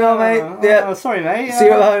 Sorry, Sinon, mate. Yeah. Oh, sorry, mate. See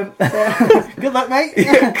you at home. Good luck, mate.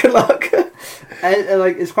 Yeah, good luck.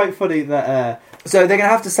 It's quite funny that... So they're going to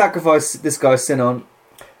have to sacrifice this guy, Sinon.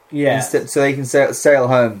 Yeah. So they can sail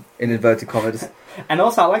home, in inverted commas. And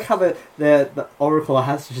also, I like how the oracle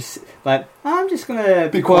has to just, like, I'm just going to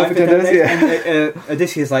be quiet for 10 days. Yeah. And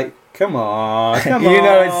Odysseus is like, come on. You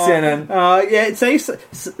know it's Sinon. Yeah, it says,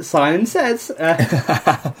 Sinon says.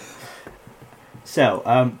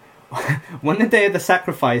 So, when the day of the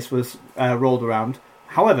sacrifice was rolled around,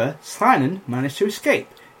 however, Sinon managed to escape.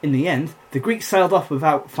 In the end, the Greeks sailed off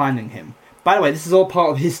without finding him. By the way, this is all part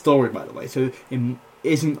of his story, by the way, so it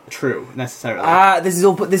isn't true, necessarily. This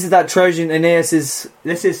is that Trojan Aeneas's...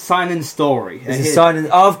 This is Sinon's story. This is Sinon...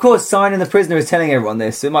 Oh, of course, Sinon the prisoner is telling everyone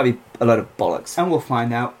this, so it might be a load of bollocks. And we'll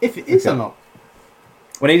find out if it is or not.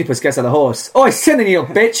 When Oedipus gets on the horse, "Oi, Sinon, you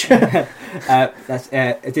bitch!" That's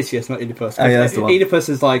Odysseus, not Oedipus. Oh, yeah, that's the one. Oedipus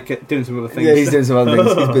is like doing some other things. Yeah, he's doing some other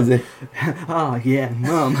things. He's busy. Oh, yeah,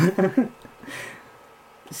 mum.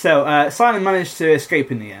 So, Sinon managed to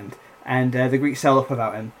escape in the end, and the Greeks sailed off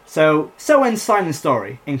without him. So ends Sinon's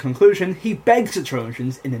story. In conclusion, he begs the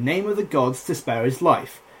Trojans in the name of the gods to spare his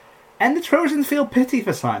life. And the Trojans feel pity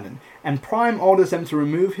for Sinon, and Priam orders them to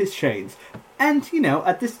remove his chains. And,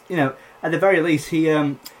 at the very least,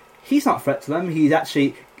 he's not a threat to them. He's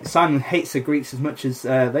actually... Sinon hates the Greeks as much as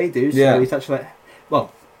they do, so he's actually like...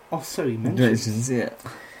 Well, also he mentions... Yeah.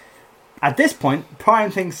 At this point,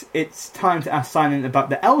 Priam thinks it's time to ask Sinon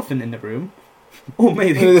about the elephant in the room. Or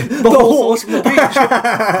maybe the horse on the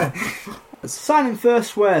beach. Sinon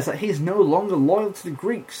first swears that he is no longer loyal to the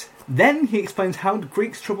Greeks. Then he explains how the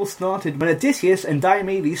Greeks' trouble started when Odysseus and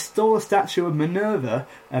Diomedes stole a statue of Minerva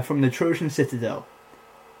from the Trojan citadel.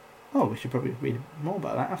 Oh, we should probably read more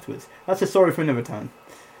about that afterwards. That's a story for another time.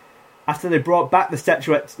 After they brought back the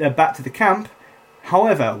statuette back to the camp,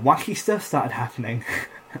 however, wacky stuff started happening.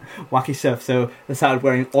 Wacky stuff, so they started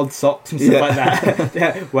wearing odd socks and stuff like that.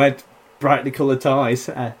 Yeah, wear brightly coloured ties.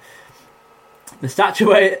 The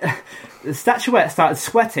statuette started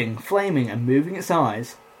sweating, flaming, and moving its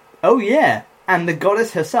eyes. Oh yeah, and the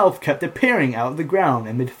goddess herself kept appearing out of the ground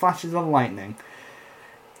amid flashes of lightning.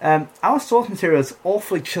 Our source material is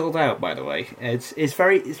awfully chilled out, by the way. It's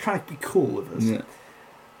trying to be cool with us. Yeah.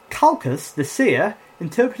 Calchas, the seer,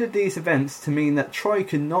 interpreted these events to mean that Troy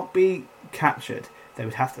could not be captured. They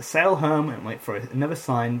would have to sail home and wait for another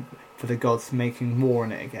sign for the gods making war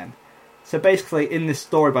on it again. So basically, in this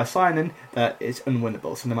story by Sinon, that it's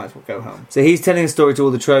unwinnable, so they might as well go home. So he's telling a story to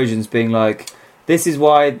all the Trojans, being like, "This is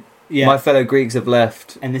why my fellow Greeks have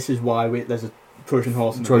left, and this is why there's a Trojan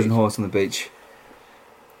horse on the beach."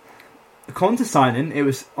 According to Sinon, it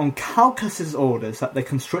was on Calchas' orders that they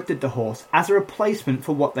constructed the horse as a replacement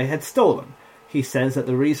for what they had stolen. He says that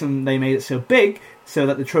the reason they made it so big, so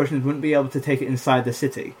that the Trojans wouldn't be able to take it inside the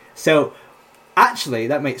city. So, actually,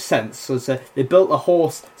 that makes sense. So they built a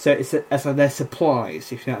horse, so it's as their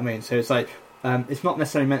supplies, if you know what I mean. So it's like, it's not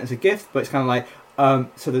necessarily meant as a gift, but it's kind of like,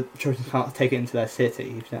 so the Trojans can't take it into their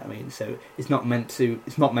city, if you know what I mean. So it's not meant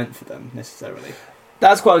for them, necessarily.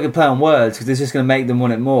 That's quite a good play on words, because it's just going to make them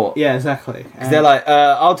want it more. Yeah, exactly. Because they're like,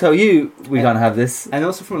 I'll tell you, we can't have this. And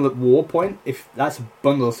also from a war point, if that's a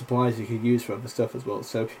bundle of supplies you could use for other stuff as well.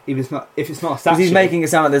 So if it's not a statue... Because he's making it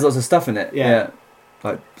sound like there's lots of stuff in it. Yeah.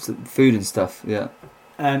 Like food and stuff, yeah.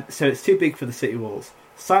 So it's too big for the city walls.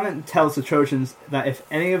 Sinon tells the Trojans that if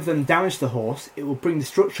any of them damage the horse, it will bring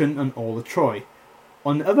destruction on all of Troy.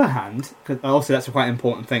 On the other hand, also that's a quite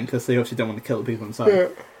important thing, because they obviously don't want to kill the people inside. Yeah.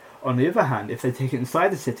 On the other hand, if they take it inside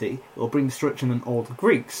the city, it will bring destruction on all the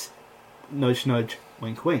Greeks. Nudge, nudge,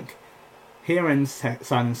 wink, wink. Here ends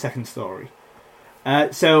Sinon's second story.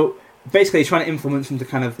 So basically, he's trying to influence them to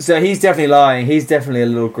kind of... So he's definitely lying. He's definitely a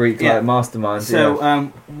little Greek mastermind.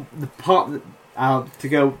 So the To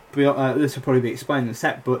go beyond, this will probably be explained in a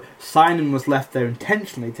sec, but Sinon was left there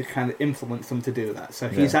intentionally to kind of influence them to do that. So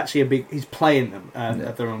he's actually he's playing them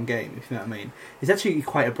at their own game, if you know what I mean. He's actually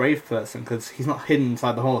quite a brave person because he's not hidden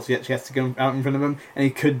inside the horse. He actually has to go out in front of him, and he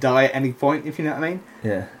could die at any point, if you know what I mean.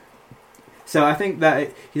 Yeah. So I think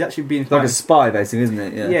that he's actually been Like a spy, basically, isn't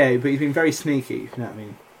it? Yeah, but he's been very sneaky, if you know what I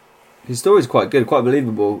mean. His story's quite good, quite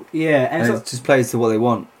believable. Yeah, and it just plays to what they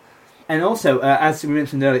want. And also, as we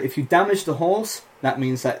mentioned earlier, if you damage the horse, that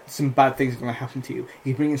means that some bad things are going to happen to you. If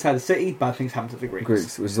you bring it inside the city, bad things happen to the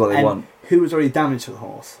Greeks. Which is what they want. Who was already damaged to the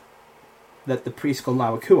horse? That the priest called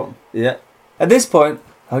Laocoon. Yeah. At this point,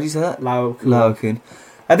 how do you say that? Laocoon.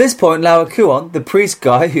 At this point, Laocoon, the priest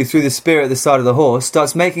guy who threw the spear at the side of the horse,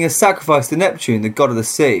 starts making a sacrifice to Neptune, the god of the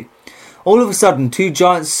sea. All of a sudden, 2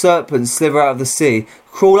 giant serpents slither out of the sea,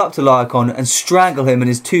 crawl up to Laocoon, and strangle him and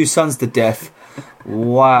his 2 sons to death.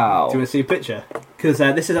 Wow. Do you want to see a picture? Because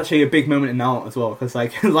this is actually a big moment in the art as well. Because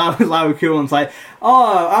like Laocoon's like,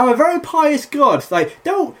 "Oh, I'm a very pious god. Like,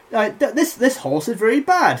 don't this horse is very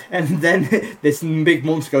bad." And then this big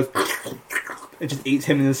monster goes, it just eats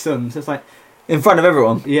him and his sons. It's like in front of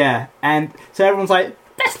everyone. Yeah, and so everyone's like,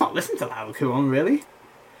 "Let's not listen to Laocoon, really."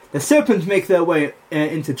 The serpents make their way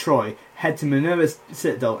into Troy, head to Minerva's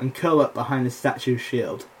citadel, and curl up behind the statue's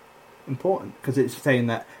shield. Important because it's saying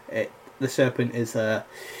that the serpent is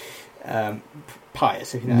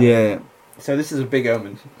pious, if you know. Yeah. So this is a big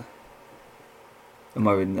omen. Am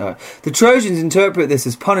I reading? The Trojans interpret this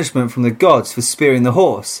as punishment from the gods for spearing the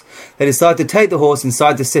horse. They decide to take the horse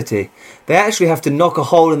inside the city. They actually have to knock a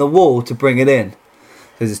hole in the wall to bring it in.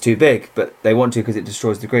 Because it's too big, but they want to because it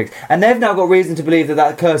destroys the Greeks. And they've now got reason to believe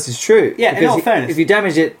that curse is true. Yeah, in all fairness. If you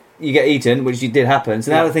damage it, you get eaten, which did happen.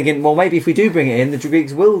 So now they're thinking, well, maybe if we do bring it in, the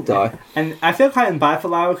Greeks will die. And I feel quite bad for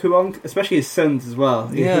Laocoon, especially his sons as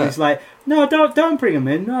well. Yeah. He's like, "No, don't bring him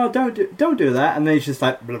in. No, don't do that." And then he's just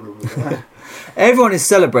like, blah, blah, blah. Everyone is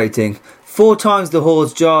celebrating. 4 times the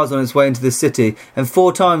horse jars on its way into the city, and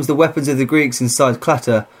 4 times the weapons of the Greeks inside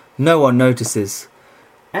clatter. No one notices.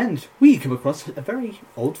 And we come across a very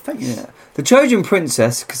old face. Yeah. The Trojan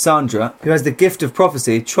princess, Cassandra, who has the gift of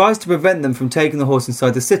prophecy, tries to prevent them from taking the horse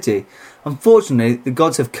inside the city. Unfortunately, the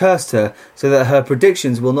gods have cursed her so that her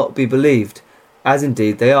predictions will not be believed. As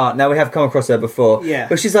indeed they are. Now, we have come across her before. Yeah.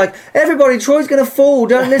 But she's like, "Everybody, Troy's going to fall,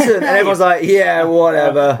 don't listen." And everyone's like, "Yeah,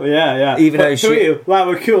 whatever." Yeah. Even though she...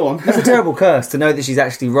 Laocoon. That's a terrible curse to know that she's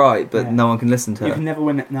actually right, but no one can listen to her. You can never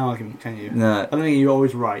win an argument, can you? No. I don't think you're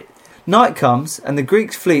always right. Night comes, and the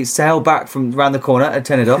Greek fleet sail back from round the corner at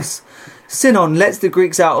Tenedos. Sinon lets the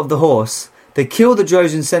Greeks out of the horse. They kill the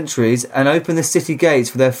Trojan sentries and open the city gates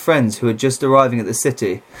for their friends who are just arriving at the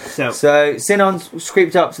city. So Sinon's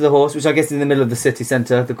creeped up to the horse, which I guess is in the middle of the city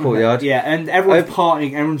centre, the courtyard. Yeah, and everyone's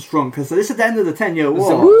partying, everyone's drunk, because this is the end of the 10-year war.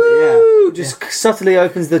 So, woo! Just subtly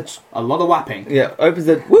opens the... A lot of whapping. Yeah, opens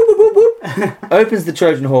the... Whoop, whoop, whoop, whoop. Opens the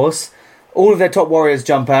Trojan horse. All of their top warriors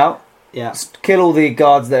jump out. Yeah. Kill all the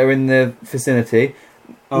guards that are in the vicinity.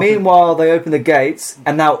 Meanwhile, they open the gates,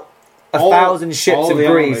 and now 1,000 ships of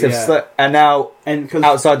Greece are now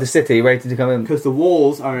outside the city, ready to come in. Because the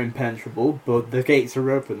walls are impenetrable, but the gates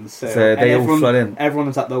are open, so they all flood in. Everyone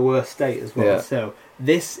is at their worst state as well. Yeah. So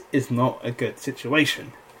this is not a good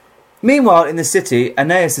situation. Meanwhile, in the city,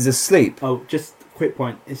 Aeneas is asleep. Oh, just a quick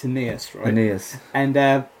point. It's Aeneas, right? Aeneas. And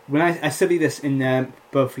when I studied this in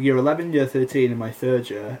both year 11, year 13 and my 3rd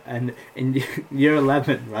year, and in year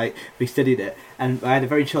 11, right, we studied it, and I had a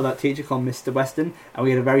very chilled out teacher called Mr. Weston, and we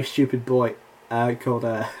had a very stupid boy called,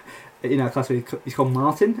 in our class, he's called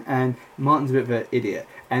Martin, and Martin's a bit of an idiot,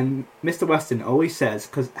 and Mr. Weston always says,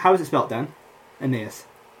 because how is it spelled, Dan? Aeneas.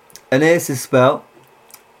 Aeneas is spelled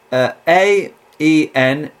Aeneas.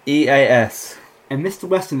 And Mr.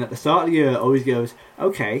 Weston at the start of the year always goes,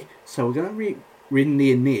 "Okay, so we're going to reading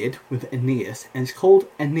the Aeneid with Aeneas, and it's called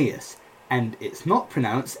Aeneas, and it's not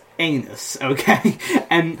pronounced anus, okay?"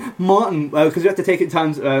 And Martin, because we have to take it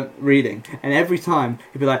times reading, and every time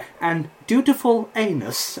he'd be like, "And dutiful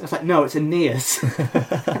anus." I was like, "No, it's Aeneas."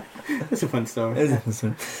 That's a fun story.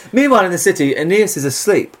 Meanwhile, in the city, Aeneas is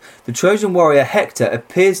asleep. The Trojan warrior Hector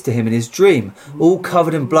appears to him in his dream, all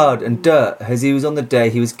covered in blood and dirt, as he was on the day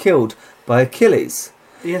he was killed by Achilles.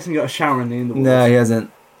 He hasn't got a shower in the underworld. No, he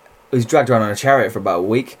hasn't. He's dragged around on a chariot for about a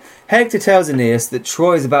week. Hector tells Aeneas that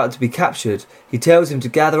Troy is about to be captured. He tells him to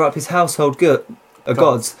gather up his household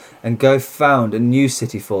gods and go found a new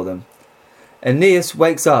city for them. Aeneas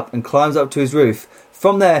wakes up and climbs up to his roof.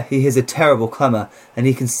 From there, he hears a terrible clamour, and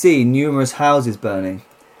he can see numerous houses burning.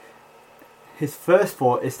 His first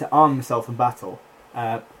thought is to arm himself in battle.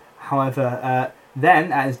 However,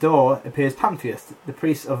 Then, at his door, appears Pantheus, the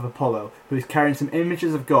priest of Apollo, who is carrying some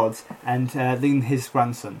images of gods and leading his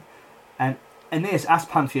grandson. And Aeneas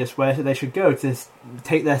asks Pantheus where they should go to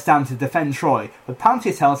take their stand to defend Troy, but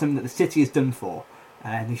Pantheus tells him that the city is done for,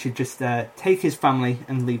 and he should just take his family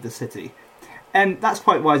and leave the city. And that's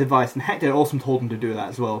quite wise advice, and Hector also told him to do that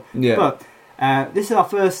as well. Yeah. But this is our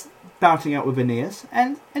first bouting out with Aeneas,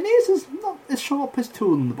 and Aeneas is not as sharp as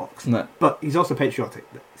tool in the box. No. But he's also patriotic,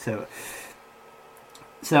 so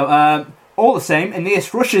all the same,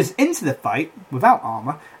 Aeneas rushes into the fight without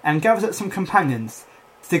armour and gathers up some companions.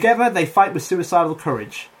 Together they fight with suicidal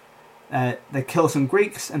courage. They kill some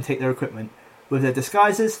Greeks and take their equipment. With their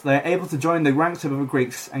disguises, they are able to join the ranks of other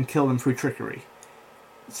Greeks and kill them through trickery.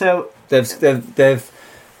 So They've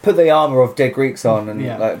put the armour of dead Greeks on and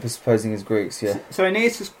Yeah. like posing as Greeks, yeah. So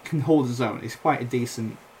Aeneas can hold his own. He's quite a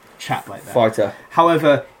decent chap like that. Fighter.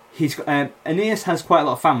 However, Aeneas has quite a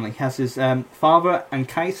lot of family. He has his father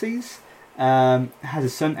Anchises, has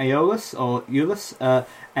his son Aeolus or Iulus,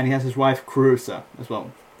 and he has his wife Creusa as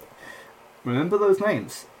well. Remember those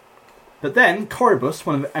names. But then Corybus,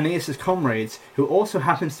 one of Aeneas' comrades, who also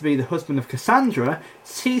happens to be the husband of Cassandra,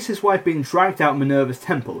 sees his wife being dragged out of Minerva's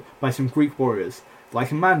temple by some Greek warriors.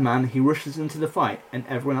 Like a madman, he rushes into the fight, and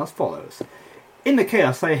everyone else follows. In the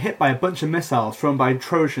chaos, they are hit by a bunch of missiles thrown by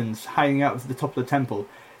Trojans hiding out of the top of the temple.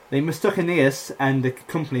 They mistook Aeneas and the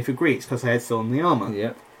company for Greeks because they had stolen the armour.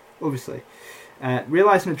 Yeah. Obviously.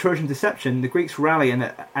 Realising the Trojan deception, the Greeks rally and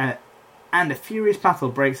a furious battle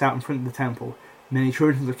breaks out in front of the temple. Many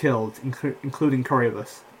Trojans are killed, including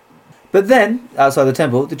Corybus. But then, outside the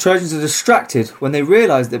temple, the Trojans are distracted when they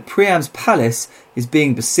realise that Priam's palace is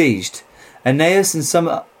being besieged. Aeneas and some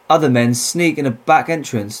other men sneak in a back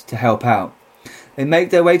entrance to help out. They make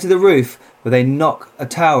their way to the roof, where they knock a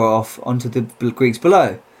tower off onto the Greeks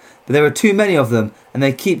below. But there are too many of them, and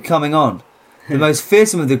they keep coming on. The most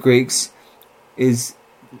fearsome of the Greeks is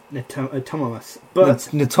Neoptolemus. But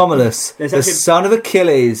Neoptolemus, there's the actually- son of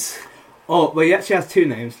Achilles. well, he actually has two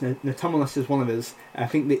names. Neoptolemus is one of his. I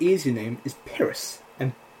think the easier name is Pyrrhus,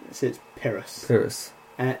 and so it's Pyrrhus. Pyrrhus.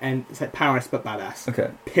 And it's like Paris but badass.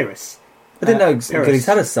 Okay. Pyrrhus. I didn't know Pyrrhus. Achilles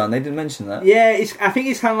had a son. They didn't mention that. Yeah, I think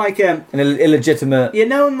he's kind of like An illegitimate. you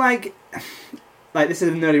know, like this is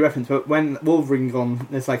an early reference, but when Wolverine gone,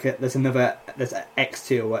 there's an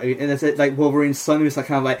X2 or what, and there's like Wolverine's son who's like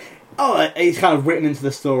kind of like, he's kind of written into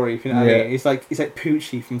the story. If you know what I Yeah. mean? He's like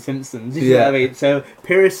Poochie from Simpsons. You know what I mean? So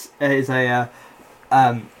Pyrrhus is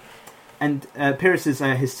Pyrrhus is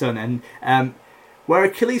his son, and where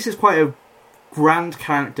Achilles is quite a grand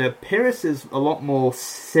character, Pyrrhus is a lot more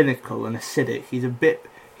cynical and acidic.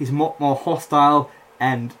 He's more hostile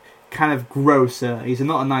and kind of grosser. He's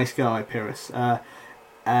not a nice guy, Pyrrhus.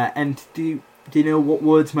 And do you know what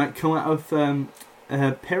words might come out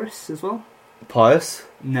of Pyrrhus as well? Pious?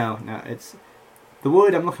 No, it's the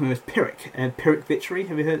word I'm looking at is Pyrrhic. Pyrrhic victory.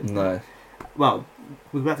 Have you heard? No. Well,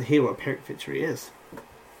 we're about to hear what Pyrrhic victory is.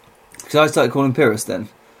 Because I started calling Pyrrhus then.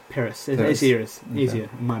 Pyrrhus. Pyrrhus. It's easier,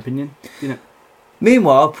 in my opinion. You know.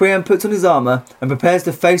 Meanwhile, Priam puts on his armour and prepares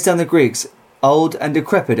to face down the Greeks, old and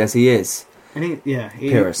decrepit as he is. And he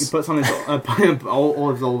Pyrrhus. puts on his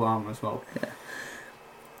all his old armour as well.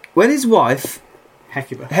 When his wife,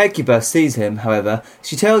 Hecuba. sees him, however,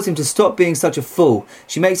 she tells him to stop being such a fool.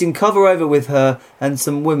 She makes him cover over with her and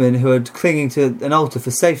some women who are clinging to an altar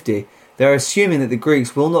for safety. They are assuming that the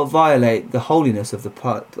Greeks will not violate the holiness of the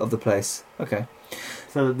place. Okay.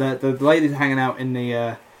 So the ladies are hanging out in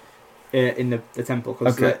the temple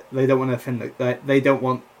because they don't want to offend. They don't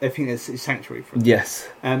want. They think it's sanctuary for them. Yes.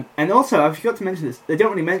 And also, I forgot to mention this. They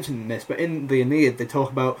don't really mention this, but in the Aeneid, they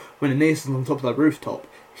talk about when Aeneas is on top of that rooftop.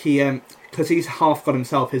 He because he's half god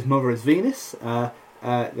himself. His mother is Venus, the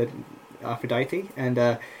Aphrodite,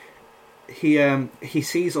 and he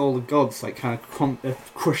sees all the gods like kind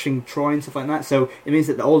of crushing Troy and stuff like that. So it means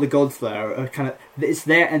that all the gods there are kind of it's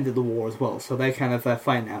their end of the war as well. So they're kind of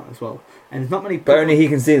fighting out as well. And there's not many. But only he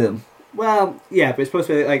can see them. Well, yeah, but it's supposed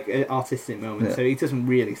to be like an artistic moment, Yeah. so he doesn't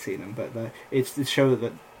really see them. But it's to show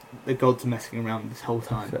that the gods are messing around this whole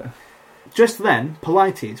time. Okay. Just then,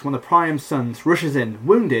 Polites, one of Priam's sons, rushes in,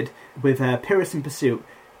 wounded, with Pyrrhus in pursuit.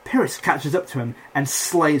 Pyrrhus catches up to him and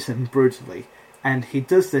slays him brutally. And he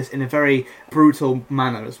does this in a very brutal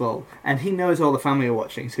manner as well. And he knows all the family are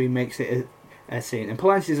watching, so he makes it a scene. And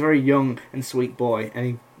Polites is a very young and sweet boy, and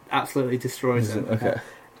he absolutely destroys him. Okay.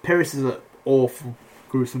 Pyrrhus is an awful,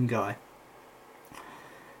 gruesome guy.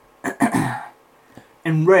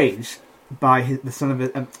 Enraged by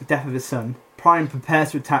the death of his son, Priam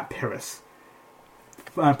prepares to attack Pyrrhus.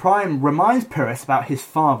 Priam reminds Pyrrhus about his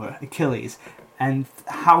father, Achilles, and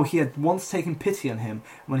how he had once taken pity on him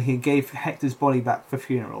when he gave Hector's body back for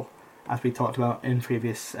funeral, as we talked about in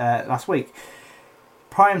previous last week.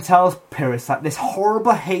 Priam tells Pyrrhus that this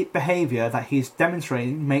horrible hate behaviour that he's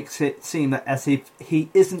demonstrating makes it seem that as if he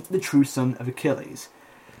isn't the true son of Achilles.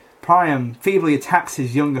 Priam feebly attacks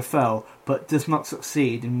his younger foe, but does not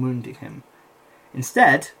succeed in wounding him.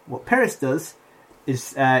 Instead, what Pyrrhus does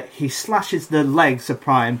is he slashes the legs of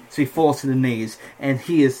Priam so he falls to the knees, and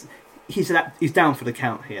he's down for the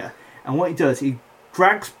count here. And what he does, he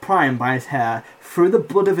drags Priam by his hair through the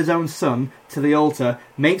blood of his own son to the altar,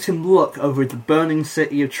 makes him look over the burning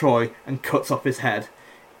city of Troy, and cuts off his head.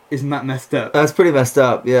 Isn't that messed up? That's pretty messed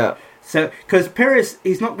up, yeah. So, because Pyrrhus,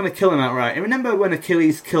 he's not going to kill him outright. And remember when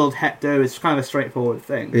Achilles killed Hector, it's kind of a straightforward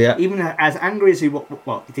thing. Yeah. Even as angry as he was,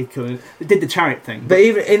 well, he did kill him, he did the chariot thing. But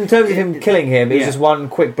even in terms of him killing him, it's just one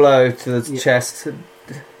quick blow to the chest.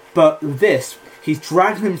 But this, he's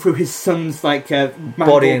dragging him through his son's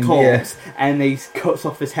body and corpse, and he cuts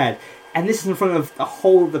off his head. And this is in front of the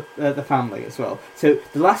whole of the family as well. So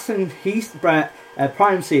the last thing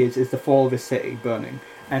Priam sees is the fall of his city burning,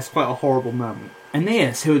 and it's quite a horrible moment.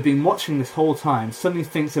 Aeneas, who had been watching this whole time, suddenly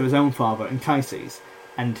thinks of his own father, Anchises.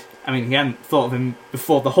 And, I mean, he hadn't thought of him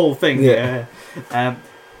before the whole thing. Yeah.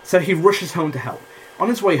 So he rushes home to help. On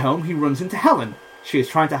his way home, he runs into Helen. She is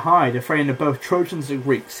trying to hide, afraid of both Trojans and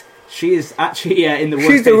Greeks. She is actually in the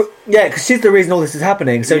worst case. Because she's the reason all this is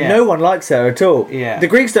happening, so no one likes her at all. Yeah. The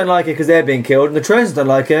Greeks don't like her because they're being killed, and the Trojans don't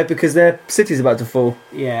like her because their city's about to fall.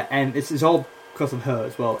 Yeah, and it's all because of her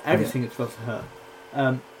as well. Everything is because of her.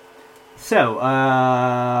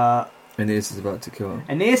 Aeneas is about to kill her.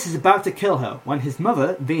 Aeneas is about to kill her when his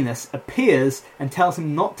mother, Venus, appears and tells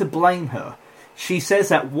him not to blame her. She says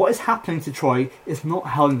that what is happening to Troy is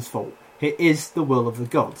not Helen's fault. It is the will of the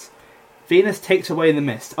gods. Venus takes away the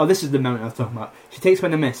mist. Oh, this is the moment I was talking about. She takes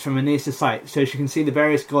away the mist from Aeneas' sight so she can see the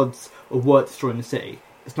various gods of work destroying the city.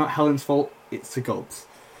 It's not Helen's fault, it's the gods.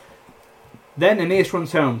 Then Aeneas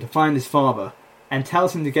runs home to find his father and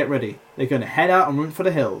tells him to get ready. They're going to head out and run for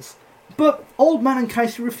the hills. But old man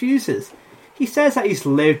Anchises refuses. He says that he's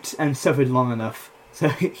lived and suffered long enough. So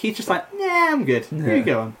he's just like, nah, I'm good. Here you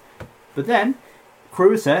go on. But then,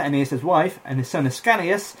 Creusa, Aeneas' wife, and his son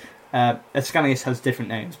Ascanius, Ascanius has different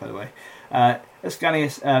names, by the way.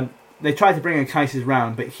 Ascanius, they try to bring Anchises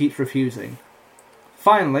round, but he keeps refusing.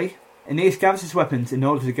 Finally, Aeneas gathers his weapons in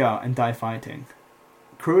order to go out and die fighting.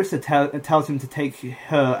 Creusa tells him to take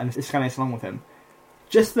her and Ascanius along with him.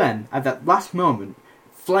 Just then, at that last moment,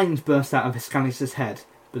 flames burst out of Ascanius' head,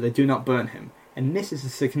 but they do not burn him. And this is a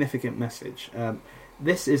significant message.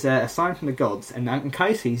 This is a sign from the gods, and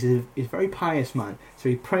Anchises is a very pious man, so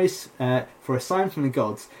he prays for a sign from the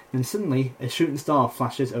gods, then suddenly a shooting star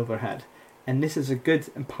flashes overhead. And this is a good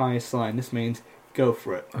and pious sign. This means go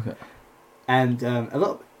for it. Okay. And a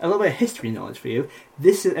little bit of history knowledge for you.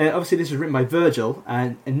 This is obviously this was written by Virgil,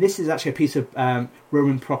 and this is actually a piece of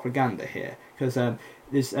Roman propaganda here, because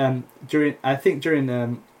during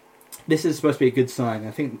this is supposed to be a good sign.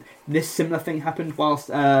 I think this similar thing happened whilst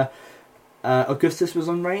Augustus was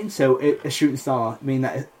on reign, so a shooting star meaning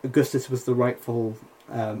that Augustus was the rightful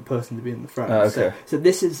person to be in the throne. Oh, okay. So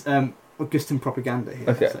this is Augustan propaganda here.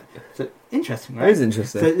 Okay. So interesting, right? That is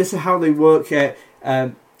interesting. So this is how they work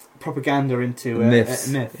propaganda into Myths.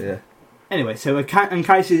 a myth. Yeah. Anyway, so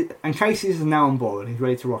Anchises is now on board. He's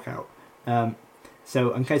ready to rock out.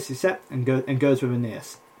 So Anchises is set and goes with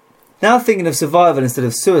Aeneas. Now thinking of survival instead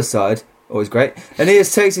of suicide, always great,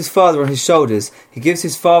 Aeneas takes his father on his shoulders. He gives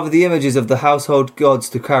his father the images of the household gods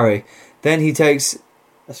to carry. Then he takes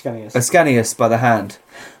Ascanius by the hand.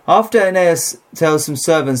 After Aeneas tells some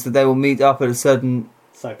servants that they will meet up at a certain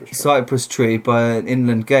cypress tree by an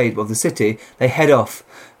inland gate of the city, they head off,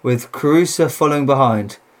 with Creusa following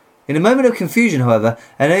behind. In a moment of confusion, however,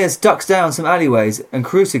 Aeneas ducks down some alleyways and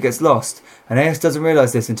Creusa gets lost. Aeneas doesn't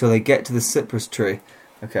realise this until they get to the cypress tree.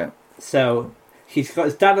 Okay. So he's got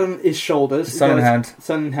his dad on his shoulders, Son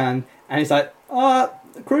in hand, and he's like,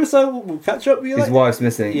 Creusa, we'll catch up with you. His wife's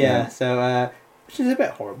missing. Yeah, so which is a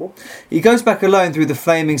bit horrible. He goes back alone through the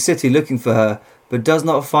flaming city looking for her, but does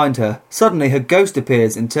not find her. Suddenly her ghost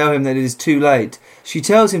appears and tells him that it is too late. She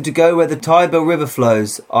tells him to go where the Tiber River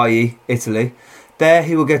flows, i.e. Italy. There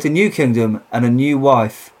he will get a new kingdom and a new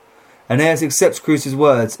wife. Aeneas accepts Creusa's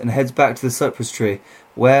words and heads back to the cypress tree,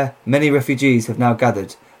 where many refugees have now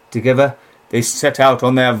gathered. Together, they set out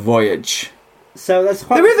on their voyage. So that's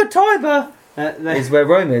quite... The River Tiber is where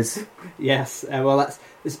Rome is. Yes, well, that's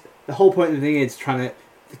the whole point of the thing is trying to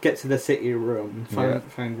get to the city of Rome,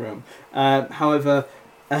 find Rome. However,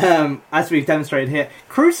 as we've demonstrated here,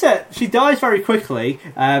 Creusa, she dies very quickly.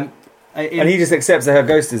 And he just accepts that her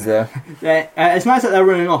ghost is there. It's nice that they're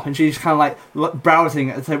running off, and she's kind of like browsing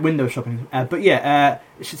at the window shopping. But yeah,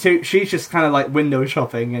 so she's just kind of like window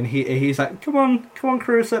shopping, and he's like, "Come on,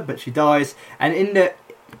 Carissa," but she dies. And in the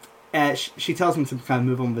she tells him to kind of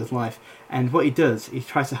move on with his life. And what he does, he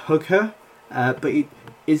tries to hug her, but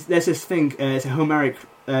there's this thing. It's a Homeric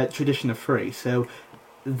tradition of 3, so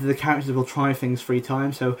the characters will try things 3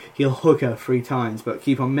 times. So he'll hug her 3 times, but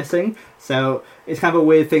keep on missing. So it's kind of a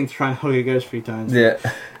weird thing to try and hug a ghost 3 times. Yeah.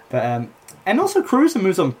 But and also Carissa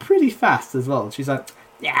moves on pretty fast as well. She's like,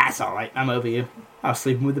 "Yeah, it's all right. I'm over you. I was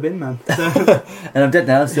sleeping with the bin man, so And I'm dead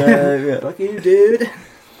now, so yeah. fuck you, dude."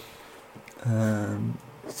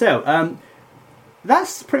 So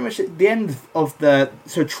that's pretty much the end of the.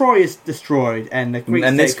 So Troy is destroyed, and the Greeks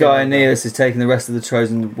And this take guy over. Aeneas is taking the rest of the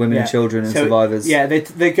Trojan women and children and So, survivors. Yeah,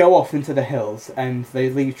 they go off into the hills and they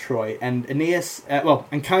leave Troy. And Aeneas,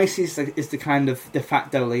 Anchises is the kind of de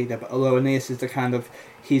facto leader, but although Aeneas is the kind of,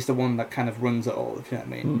 he's the one that kind of runs it all, if you know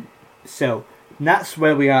what I mean. So that's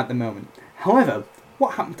where we are at the moment. However,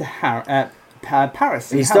 what happened to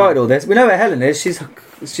Paris? He started all this. We know where Helen is.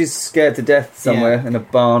 She's scared to death somewhere in a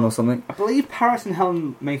barn or something. I believe Paris and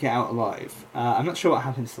Helen make it out alive. I'm not sure what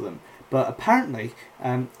happens to them, but apparently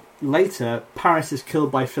later Paris is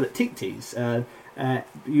killed by Philoctetes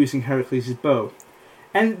using Heracles' bow.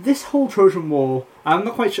 And this whole Trojan War, I'm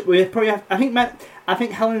not quite sure. We probably have, I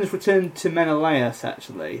think Helen has returned to Menelaus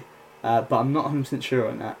actually, but I'm not 100% sure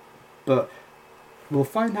on that. But we'll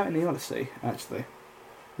find out in the Odyssey actually.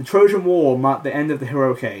 The Trojan War marked the end of the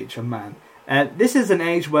heroic age of man. This is an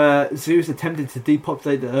age where Zeus attempted to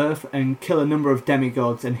depopulate the earth and kill a number of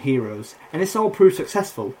demigods and heroes, and this all proved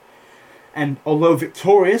successful. And although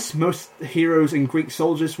victorious, most heroes and Greek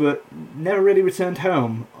soldiers were never really returned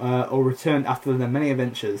home, or returned after their many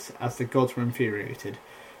adventures, as the gods were infuriated.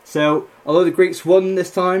 So, although the Greeks won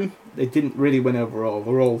this time, they didn't really win overall.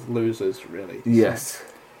 They're all losers, really. Yes. So,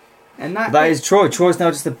 and that is Troy. Troy's now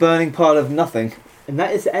just a burning pile of nothing. And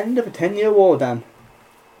that is the end of a 10-year war, Dan.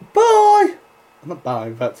 Bye! I'm not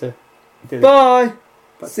bowing, but to do it. Bye!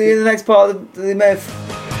 But See you in the next part of the myth.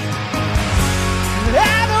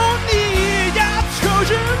 I don't need your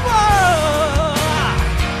Trojan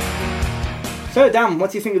War. So, Dan,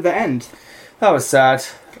 what do you think of the end? That was sad.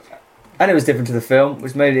 And it was different to the film,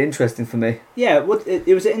 which made it interesting for me. Yeah, it was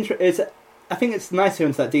I think it's nice to go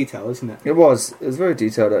into that detail, isn't it? It was. It was very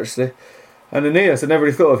detailed, actually. And Aeneas, I never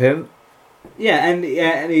really thought of him. Yeah, and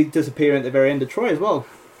he does appear at the very end of Troy as well.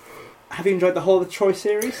 Have you enjoyed the whole of the Troy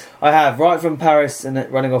series? I have, right from Paris and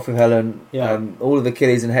running off with Helen, Yeah. all of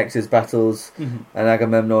Achilles and Hector's battles, and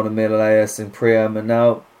Agamemnon and Menelaus and Priam, and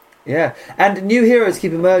now, yeah. And new heroes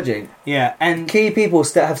keep emerging. Yeah, and Key people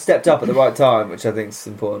have stepped up at the right time, which I think is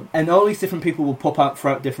important. and all these different people will pop out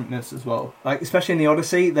throughout different myths as well. Like, especially in the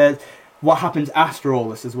Odyssey, there's what happens after all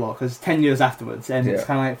this as well, because 10 years afterwards, and it's Yeah.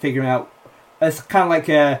 kind of like figuring out. It's kind of like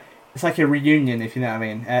it's like a reunion, if you know what I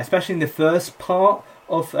mean. Especially in the first part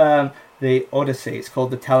of the Odyssey, it's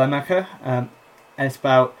called the Telemachus, and it's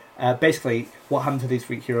about basically what happened to these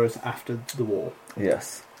Greek heroes after the war.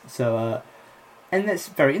 Yes. So, and it's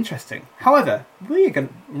very interesting. However, we're going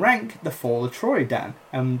to rank the Fall of Troy, Dan,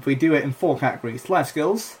 and we do it in 4 categories: life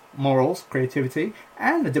skills, morals, creativity,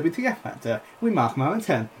 and the WTF factor. We mark them out in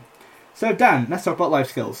 10. So, Dan, let's talk about life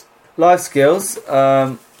skills. Life skills,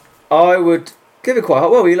 I would give it quite high.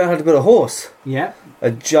 Well, you learn how to build a horse. Yeah, A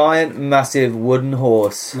giant, massive wooden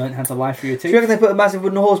horse. learn how to lie for your Do you reckon teeth. they put a massive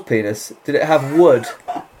wooden horse penis? Did it have wood?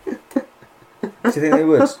 Do you think they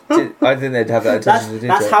would? I think they'd have that attention to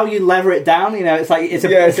detail. That's how you lever it down. You know, it's like it's a,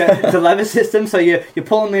 Yeah. it's a lever system. So you're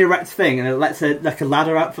pulling the erect thing, and it lets a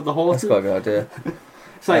ladder out for the horse. That's quite a good idea.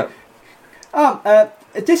 It's like,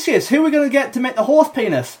 Odysseus, who are we going to get to make the horse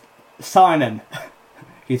penis? Simon.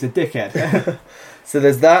 He's a dickhead. So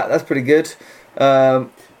there's that. That's pretty good.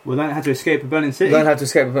 We learn how to escape a burning city. Learn how to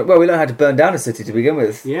escape. Well, we learned how to burn down a city to begin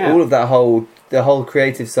with. Yeah. All of that the whole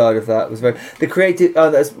creative side of that was very the creative.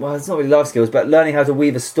 It's not really life skills, but learning how to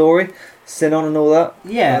weave a story, Sinon and all that.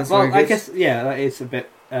 Yeah, That's well, very I good. guess that is a bit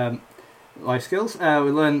life skills.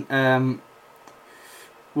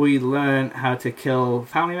 We learn how to kill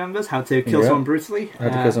family members, how to kill Yeah. someone brutally, How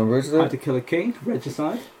to kill someone how brutally. to kill a king,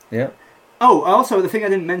 regicide. Yeah. Oh, also the thing I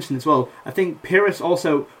didn't mention as well. I think Pyrrhus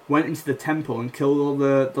also went into the temple and killed all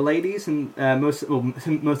the ladies and most of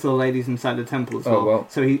the ladies inside the temple as well. Oh, well.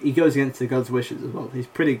 So he goes against the god's wishes as well. He's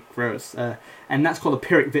pretty gross, and that's called a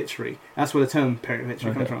Pyrrhic victory. That's where the term Pyrrhic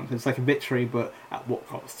victory comes from. It's like a victory, but at what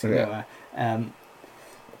cost? You Okay. know,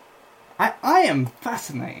 I am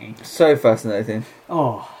fascinating. So fascinating.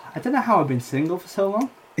 Oh, I don't know how I've been single for so long.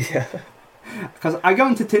 Yeah. Because I go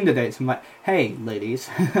into Tinder dates and I'm like, hey, ladies,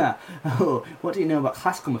 oh, what do you know about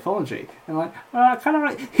classical mythology? And I'm like, kind of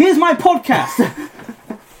like, here's my podcast.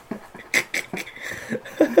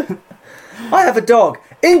 I have a dog.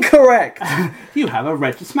 Incorrect. You have a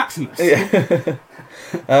Regus Maximus. Yeah.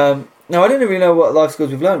 No, I don't really know what life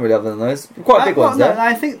skills we've learned really other than those. Quite big ones there.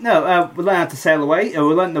 I think, we learn how to sail away. We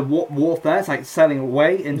learn the warfare, it's like sailing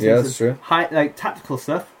away in terms that's of true. like tactical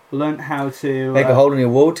stuff. We learn how to... Make a hole in your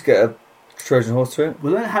wall to get a Trojan horse through it.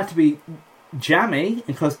 We learn how to be jammy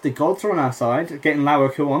because the gods are on our side, getting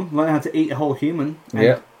Laocoon on. We learn how to eat a whole human.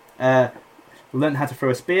 And, we learn how to throw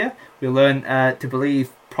a spear. We learn to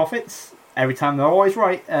believe prophets every time they're always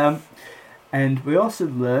right. And we also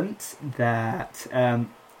learnt that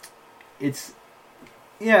it's...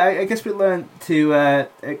 Yeah, I guess we learned to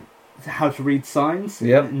how to read signs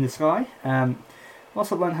in the sky.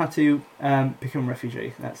 Also learned how to become a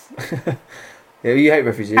refugee. That's... Yeah, you hate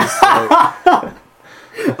refugees. So.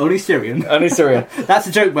 Only Syrian. Only Syrian. That's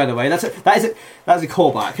a joke, by the way. That is a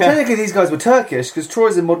callback. Technically, these guys were Turkish because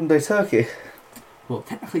Troy's in modern day Turkey. Well,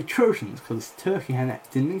 technically Trojans because Turkey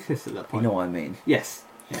didn't exist at that point. You know what I mean? Yes.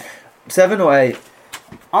 Yeah. 7 or 8?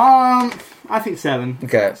 I think 7.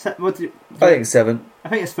 Okay. I think 7. I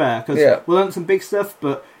think it's fair because we learned some big stuff,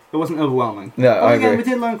 but it wasn't overwhelming. No, I again, agree. we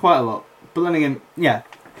did learn quite a lot, but then again, yeah,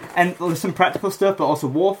 and there's some practical stuff, but also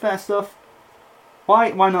warfare stuff.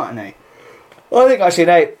 Why not an 8? Well, I think actually an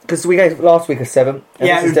 8 because we gave last week a 7. And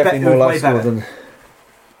Yeah, this is definitely more life better. skill than.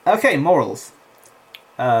 Okay, morals.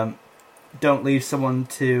 Don't leave someone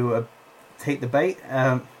to take the bait.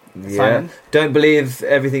 Simon. Don't believe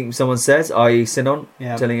everything someone says, i.e. Sinon,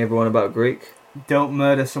 Yeah. telling everyone about Greek. Don't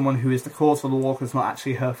murder someone who is the cause of the war because it's not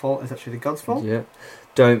actually her fault, it's actually the god's fault. Yeah.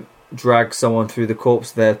 Don't drag someone through the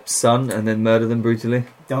corpse of their son and then murder them brutally.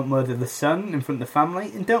 Don't murder the son in front of the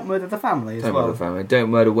family, and don't murder the family as Don't well. murder the family. Don't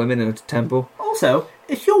murder women in a temple. Also,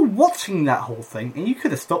 if you're watching that whole thing, and you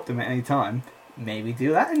could have stopped him at any time, maybe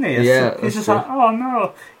do that, Aeneas. Yeah, It's that's just true. like, oh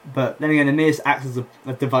no. But then again, Aeneas acts as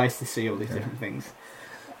a device to see all these different things.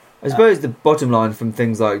 I suppose the bottom line from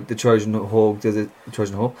things like the Trojan Hawk,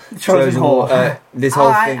 Trojan Hall, Trojan Hall. this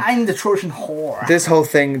whole thing. I'm the Trojan whore. This whole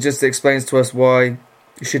thing just explains to us why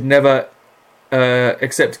you should never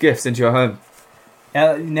accept gifts into your home.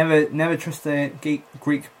 Never trust the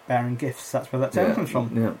Greek bearing gifts. That's where that term comes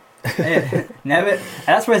from. Yeah. Never.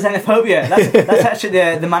 That's where xenophobia. That's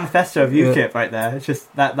actually the manifesto of UKIP right there. It's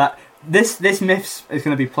just that this myth is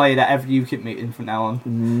going to be played at every UKIP meeting from now on.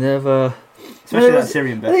 Never. Especially that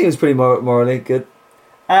Syrian bit. I think it was pretty morally good.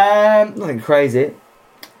 Um, Nothing crazy.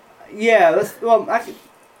 Yeah,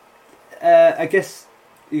 I guess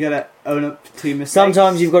you gotta own up to your mistakes.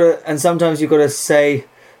 Sometimes you've got to say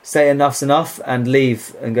enough's enough and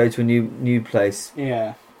leave and go to a new place.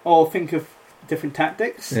 Yeah, or think of different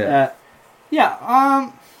tactics. Yeah.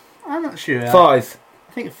 I'm not sure. 5.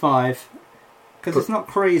 I think 5 because it's not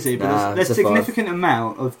crazy, but Nah, there's it's a 5. significant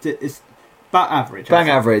amount of it's about average. Bang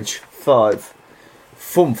average. 5.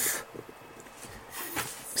 Fumph.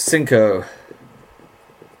 Cinco.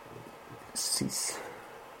 Cease.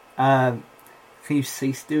 Can you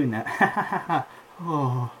cease doing that?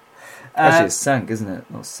 Oh. Actually, it's sank, isn't it?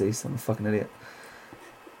 Not cease. I'm a fucking idiot.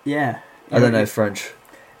 Yeah. I don't know French.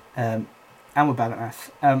 And we're bad at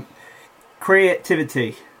math.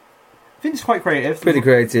 Creativity. I think it's quite creative. Pretty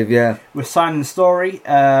creative, yeah. We're signing the story.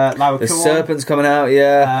 Laocoon. The serpent's coming out,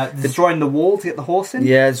 yeah. Destroying the wall to get the horse in.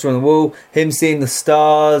 Yeah, destroying the wall. Him seeing the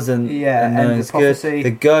stars and and it's the prophecy. good.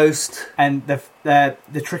 The ghost. And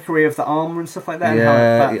the trickery of the armour and stuff like that.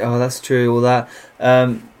 Yeah, And how that's true. All that.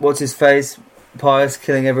 What's his face? Pius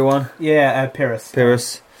killing everyone. Yeah, Pyrrhus.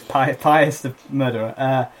 Pius the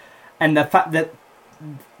murderer. And the fact that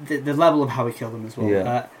the level of how he killed them as well.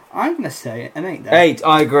 Yeah. I'm going to say an 8 there. 8,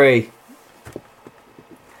 I agree.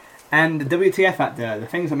 And the WTF actor, the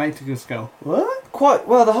things that make us go, what? Quite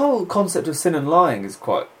well. The whole concept of sin and lying is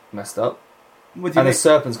quite messed up. What do you And mean? the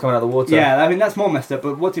serpent's coming out of the water. Yeah, I mean that's more messed up.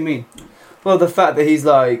 But what do you mean? Well, the fact that he's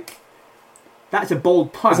like, That's a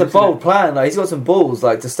bold plan. it's a isn't bold it? plan. Like he's got some balls,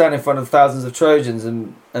 like to stand in front of thousands of Trojans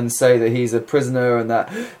and say that he's a prisoner and that,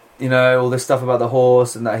 you know, all this stuff about the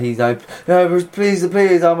horse and that he's like, no, please,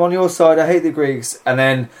 I'm on your side. I hate the Greeks. And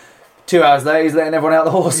then 2 hours later, he's letting everyone out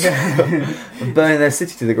the horse and burning their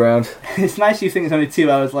city to the ground. It's nice you think it's only 2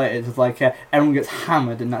 hours later. It's like everyone gets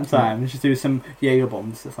hammered in that time. Just do some Jaeger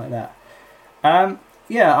bombs, stuff like that.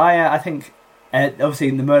 I think obviously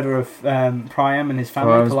the murder of Priam and his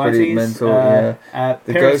family, Priam's Polites. pretty mental, yeah.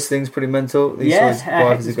 The Pyrrhus- ghost thing's pretty mental. He saw Yeah, his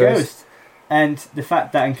wife as a his ghost. And the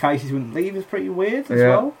fact that Anchises wouldn't leave is pretty weird as Yeah.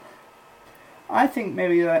 well. I think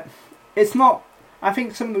maybe that it's not I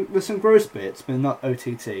think there's some gross bits, but not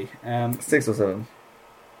OTT. 6 or 7.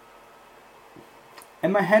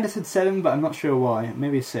 In my head I said 7, but I'm not sure why.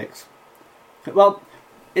 Maybe 6. Well,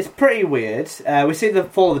 it's pretty weird. We see the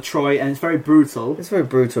fall of Troy, and it's very brutal. It's very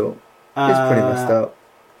brutal. It's pretty messed up.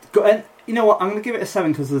 And you know what? I'm going to give it a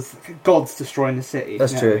 7 because there's gods destroying the city.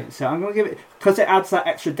 That's true. What I mean? So I'm going to give it because it adds that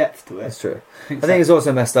extra depth to it. That's true. I think it's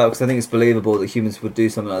also messed up because I think it's believable that humans would do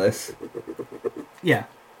something like this. Yeah.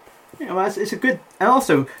 Well, it's a good, and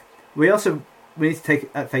also we need to take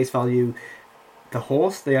at face value the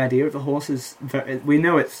horse. The idea of the horse is we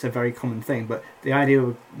know it's a very common thing, but the idea of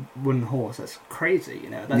a wooden horse—that's crazy.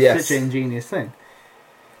 That's such an ingenious thing.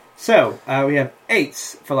 So we have 8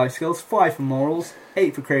 for life skills, 5 for morals,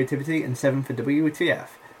 8 for creativity, and 7 for WTF.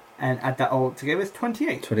 And add that all together, it's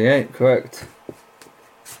 28. 28, correct.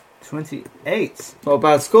 28. Not a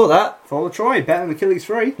bad score, that. Fall of Troy, better than Achilles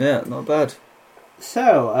 3. Yeah, not bad.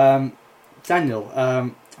 So, Daniel,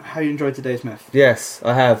 how you enjoyed today's myth? Yes,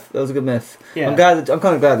 I have. That was a good myth. Yeah. I'm kind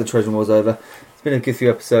of glad the Trojan War's over. It's been a good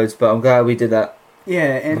few episodes, but I'm glad we did that.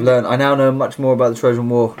 Yeah, and I now know much more about the Trojan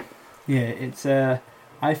War. Yeah, it's.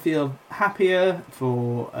 I feel happier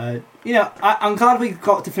for. I'm glad we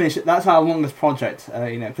got to finish it. That's our longest project.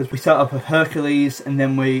 Because we started off with Hercules, and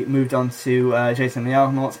then we moved on to Jason and the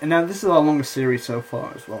Argonauts, and now this is our longest series so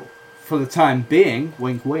far as well. For the time being,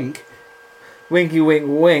 wink, wink. Winky, wink,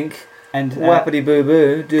 wink. And Whappity boo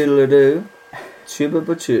boo, doodle doo, chuba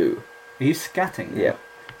ba choo. Are you scatting? Yeah.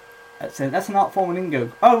 That's an art form in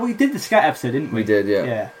Ingo. Oh, we did the scat episode, didn't we? We did,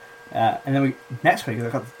 yeah. Yeah. And then next week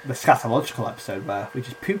we've got the scatological episode where we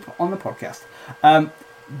just poop on the podcast.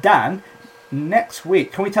 Dan, next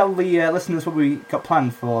week, can we tell the listeners what we got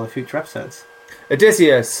planned for the future episodes?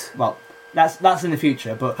 Odysseus. Well, that's in the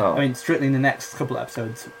future, but I mean strictly in the next couple of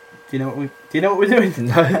episodes. Do you know what we're doing?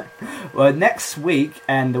 No. Well, next week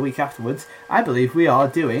and the week afterwards, I believe we are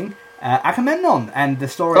doing Agamemnon and the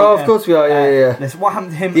story. Oh, of course we are. Yeah. This what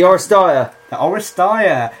happened to him. The Oresteia. The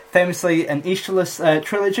Oresteia, famously an Aeschylus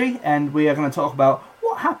trilogy, and we are going to talk about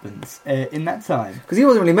what happens in that time. Because he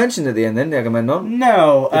wasn't really mentioned at the end, then, the Agamemnon.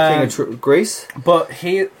 No, the king of Greece. But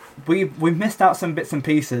we missed out some bits and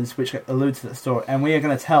pieces which allude to the story, and we are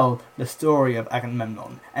going to tell the story of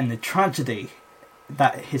Agamemnon and the tragedy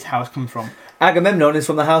that his house comes from. Agamemnon is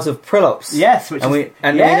from the house of Pelops. Yes, we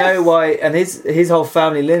know why. And his whole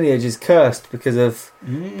family lineage is cursed because of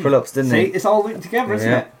Pelops, didn't he? See, it's all linked together, isn't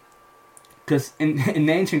it? Because in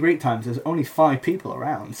the ancient Greek times, there's only 5 people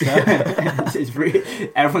around, so it's really,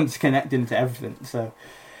 everyone's connected to everything. So,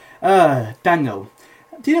 Daniel,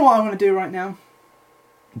 do you know what I want to do right now?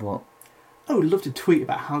 What? I would love to tweet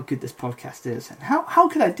about how good this podcast is. How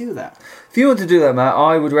could I do that? If you want to do that, Matt,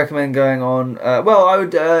 I would recommend going on. I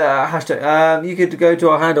would hashtag. You could go to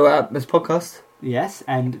our handle at this podcast. Yes,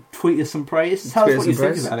 and tweet us some praise. Tell us what you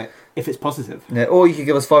think about it, if it's positive. Yeah, or you could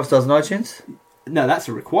give us 5 stars on iTunes. No, that's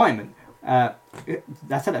a requirement. I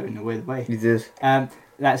said that in a weird way. You did.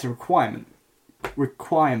 That's a requirement.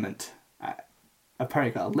 Requirement.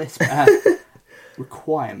 Apparently got a lisp.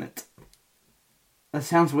 Requirement. That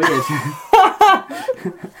sounds weird.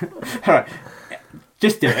 Alright.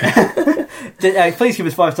 Just do it. Please give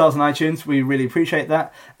us 5 stars on iTunes. We really appreciate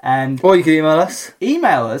that. Or you can email us.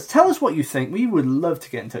 Email us. Tell us what you think. We would love to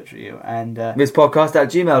get in touch with you. And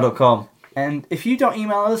thispodcast@gmail.com. And if you don't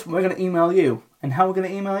email us, we're going to email you. And how we're going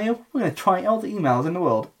to email you? We're going to try all the emails in the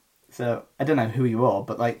world. So, I don't know who you are,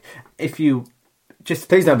 but if you just...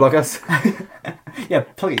 Please don't block us. Yeah,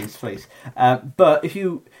 please. But if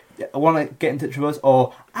you want to get in touch with us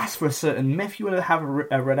or ask for a certain myth you want to have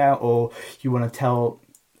read out, or you want to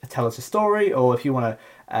tell us a story, or if you want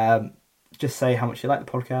to just say how much you like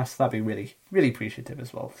the podcast, that'd be really, really appreciative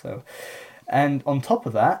as well. So, and on top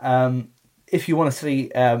of that, if you want to see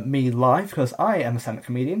me live, because I am a stand-up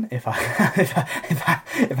comedian, if I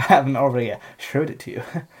haven't already showed it to you.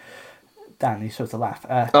 Dan, you're supposed to laugh.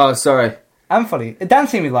 Oh, sorry. I'm funny. Dan's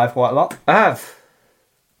seen me live quite a lot. I have.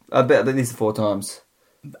 I bet at least 4 times.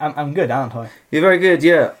 I'm good, aren't I? You're very good,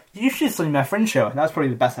 yeah. You should see my friend show. That's probably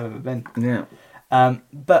the best I've ever been. Yeah.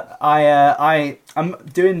 But I'm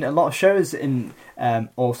doing a lot of shows in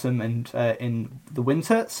autumn and in the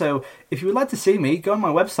winter. So if you would like to see me, go on my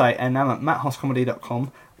website, and I'm at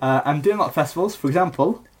matthoscomedy.com. I'm doing a lot of festivals. For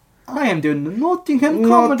example, I am doing the Nottingham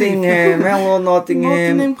Comedy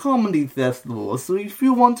Festival. So if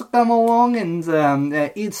you want to come along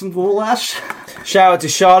and eat some goulash, shout out to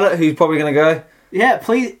Charlotte, who's probably going to go. Yeah,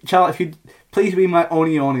 please, Charlotte, if you'd please be my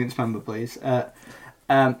only audience member, please.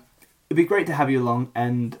 It'd be great to have you along,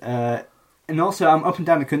 and also I'm up and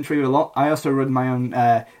down the country a lot. I also run my own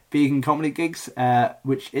vegan comedy gigs,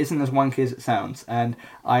 which isn't as wanky as it sounds, and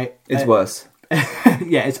it's worse.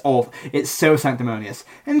 Yeah, it's awful. It's so sanctimonious.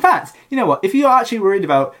 In fact, you know what? If you're actually worried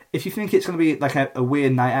about, if you think it's going to be like a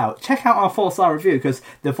weird night out, check out our 4-star review, because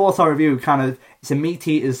the 4-star review kind of, it's a meat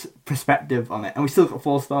eater's perspective on it, and we still got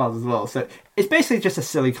 4 stars as well. So it's basically just a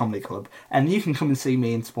silly comedy club, and you can come and see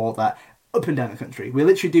me and support that up and down the country. We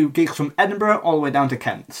literally do gigs from Edinburgh all the way down to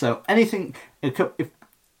Kent. So anything,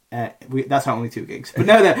 that's our only 2 gigs. But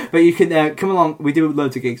but you can come along. We do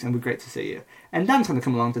loads of gigs, and we're great to see you. And Dan's going to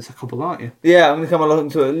come along to a couple, aren't you? Yeah, I'm going to come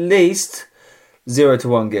along to at least 0 to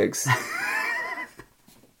 1 gigs.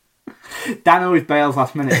 Dan always bails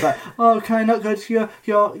last minute. It's like, oh, can I not go to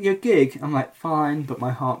your gig? I'm like, fine, but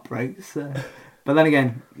my heart breaks. But then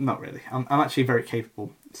again, not really. I'm actually very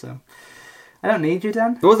capable, so I don't need you,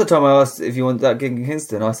 Dan. There was the time I asked if you want that gig in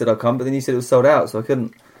Kingston. I said I'd come, but then you said it was sold out, so I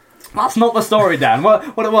couldn't. That's not the story, Dan. What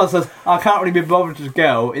it was I can't really be bothered to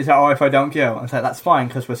go. Is that all right if I don't go? I said, that's fine,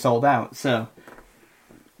 because we're sold out, so...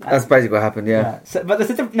 That's basically what happened, yeah. So, but there's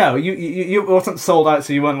a different... No, you wasn't sold out,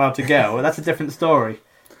 so you weren't allowed to go. That's a different story.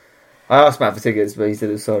 I asked Matt for tickets, but he said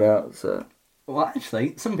it was sold out, so... Well,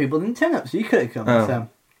 actually, some people didn't turn up, so you could have come. Oh. So.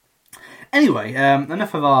 Anyway,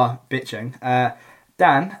 enough of our bitching.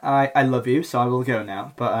 Dan, I love you, so I will go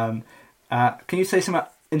now. But can you say something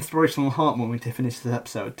inspirational and heartwarming to finish this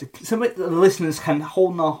episode? Something that the listeners can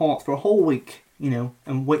hold in their heart for a whole week,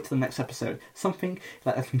 and wait till the next episode. Something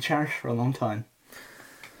that they can cherish for a long time.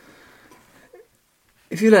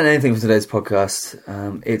 If you learn anything from today's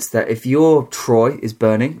podcast, it's that if your Troy is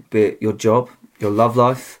burning, be it your job, your love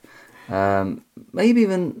life, maybe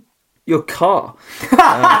even your car.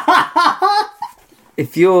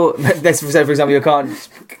 If you're, let's say for example,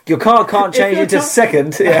 your car can't change into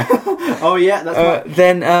second. Yeah. Oh yeah, that's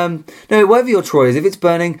then no, whatever your Troy is, if it's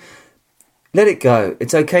burning, let it go.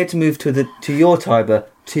 It's okay to move to your Tiber,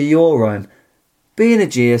 to your Rome. Be an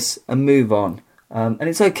Aegeus and move on. And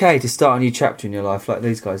it's okay to start a new chapter in your life like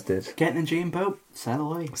these guys did. Get in a Aegean boat, sail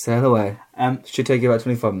away. Sail away. Should take you about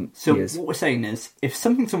 25 so years. What we're saying is, if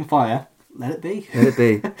something's on fire, let it be. Let it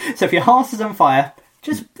be. So if your heart is on fire,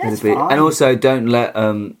 just let it be. And also, don't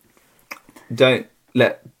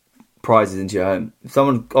let prizes into your home. If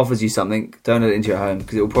someone offers you something, don't let it into your home,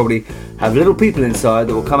 because it will probably have little people inside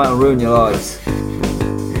that will come out and ruin your lives.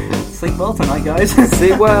 Sleep well tonight, guys.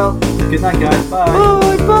 Sleep well. Good night, guys. Bye.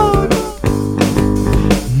 Bye. Bye.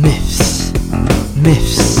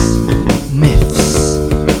 Myths.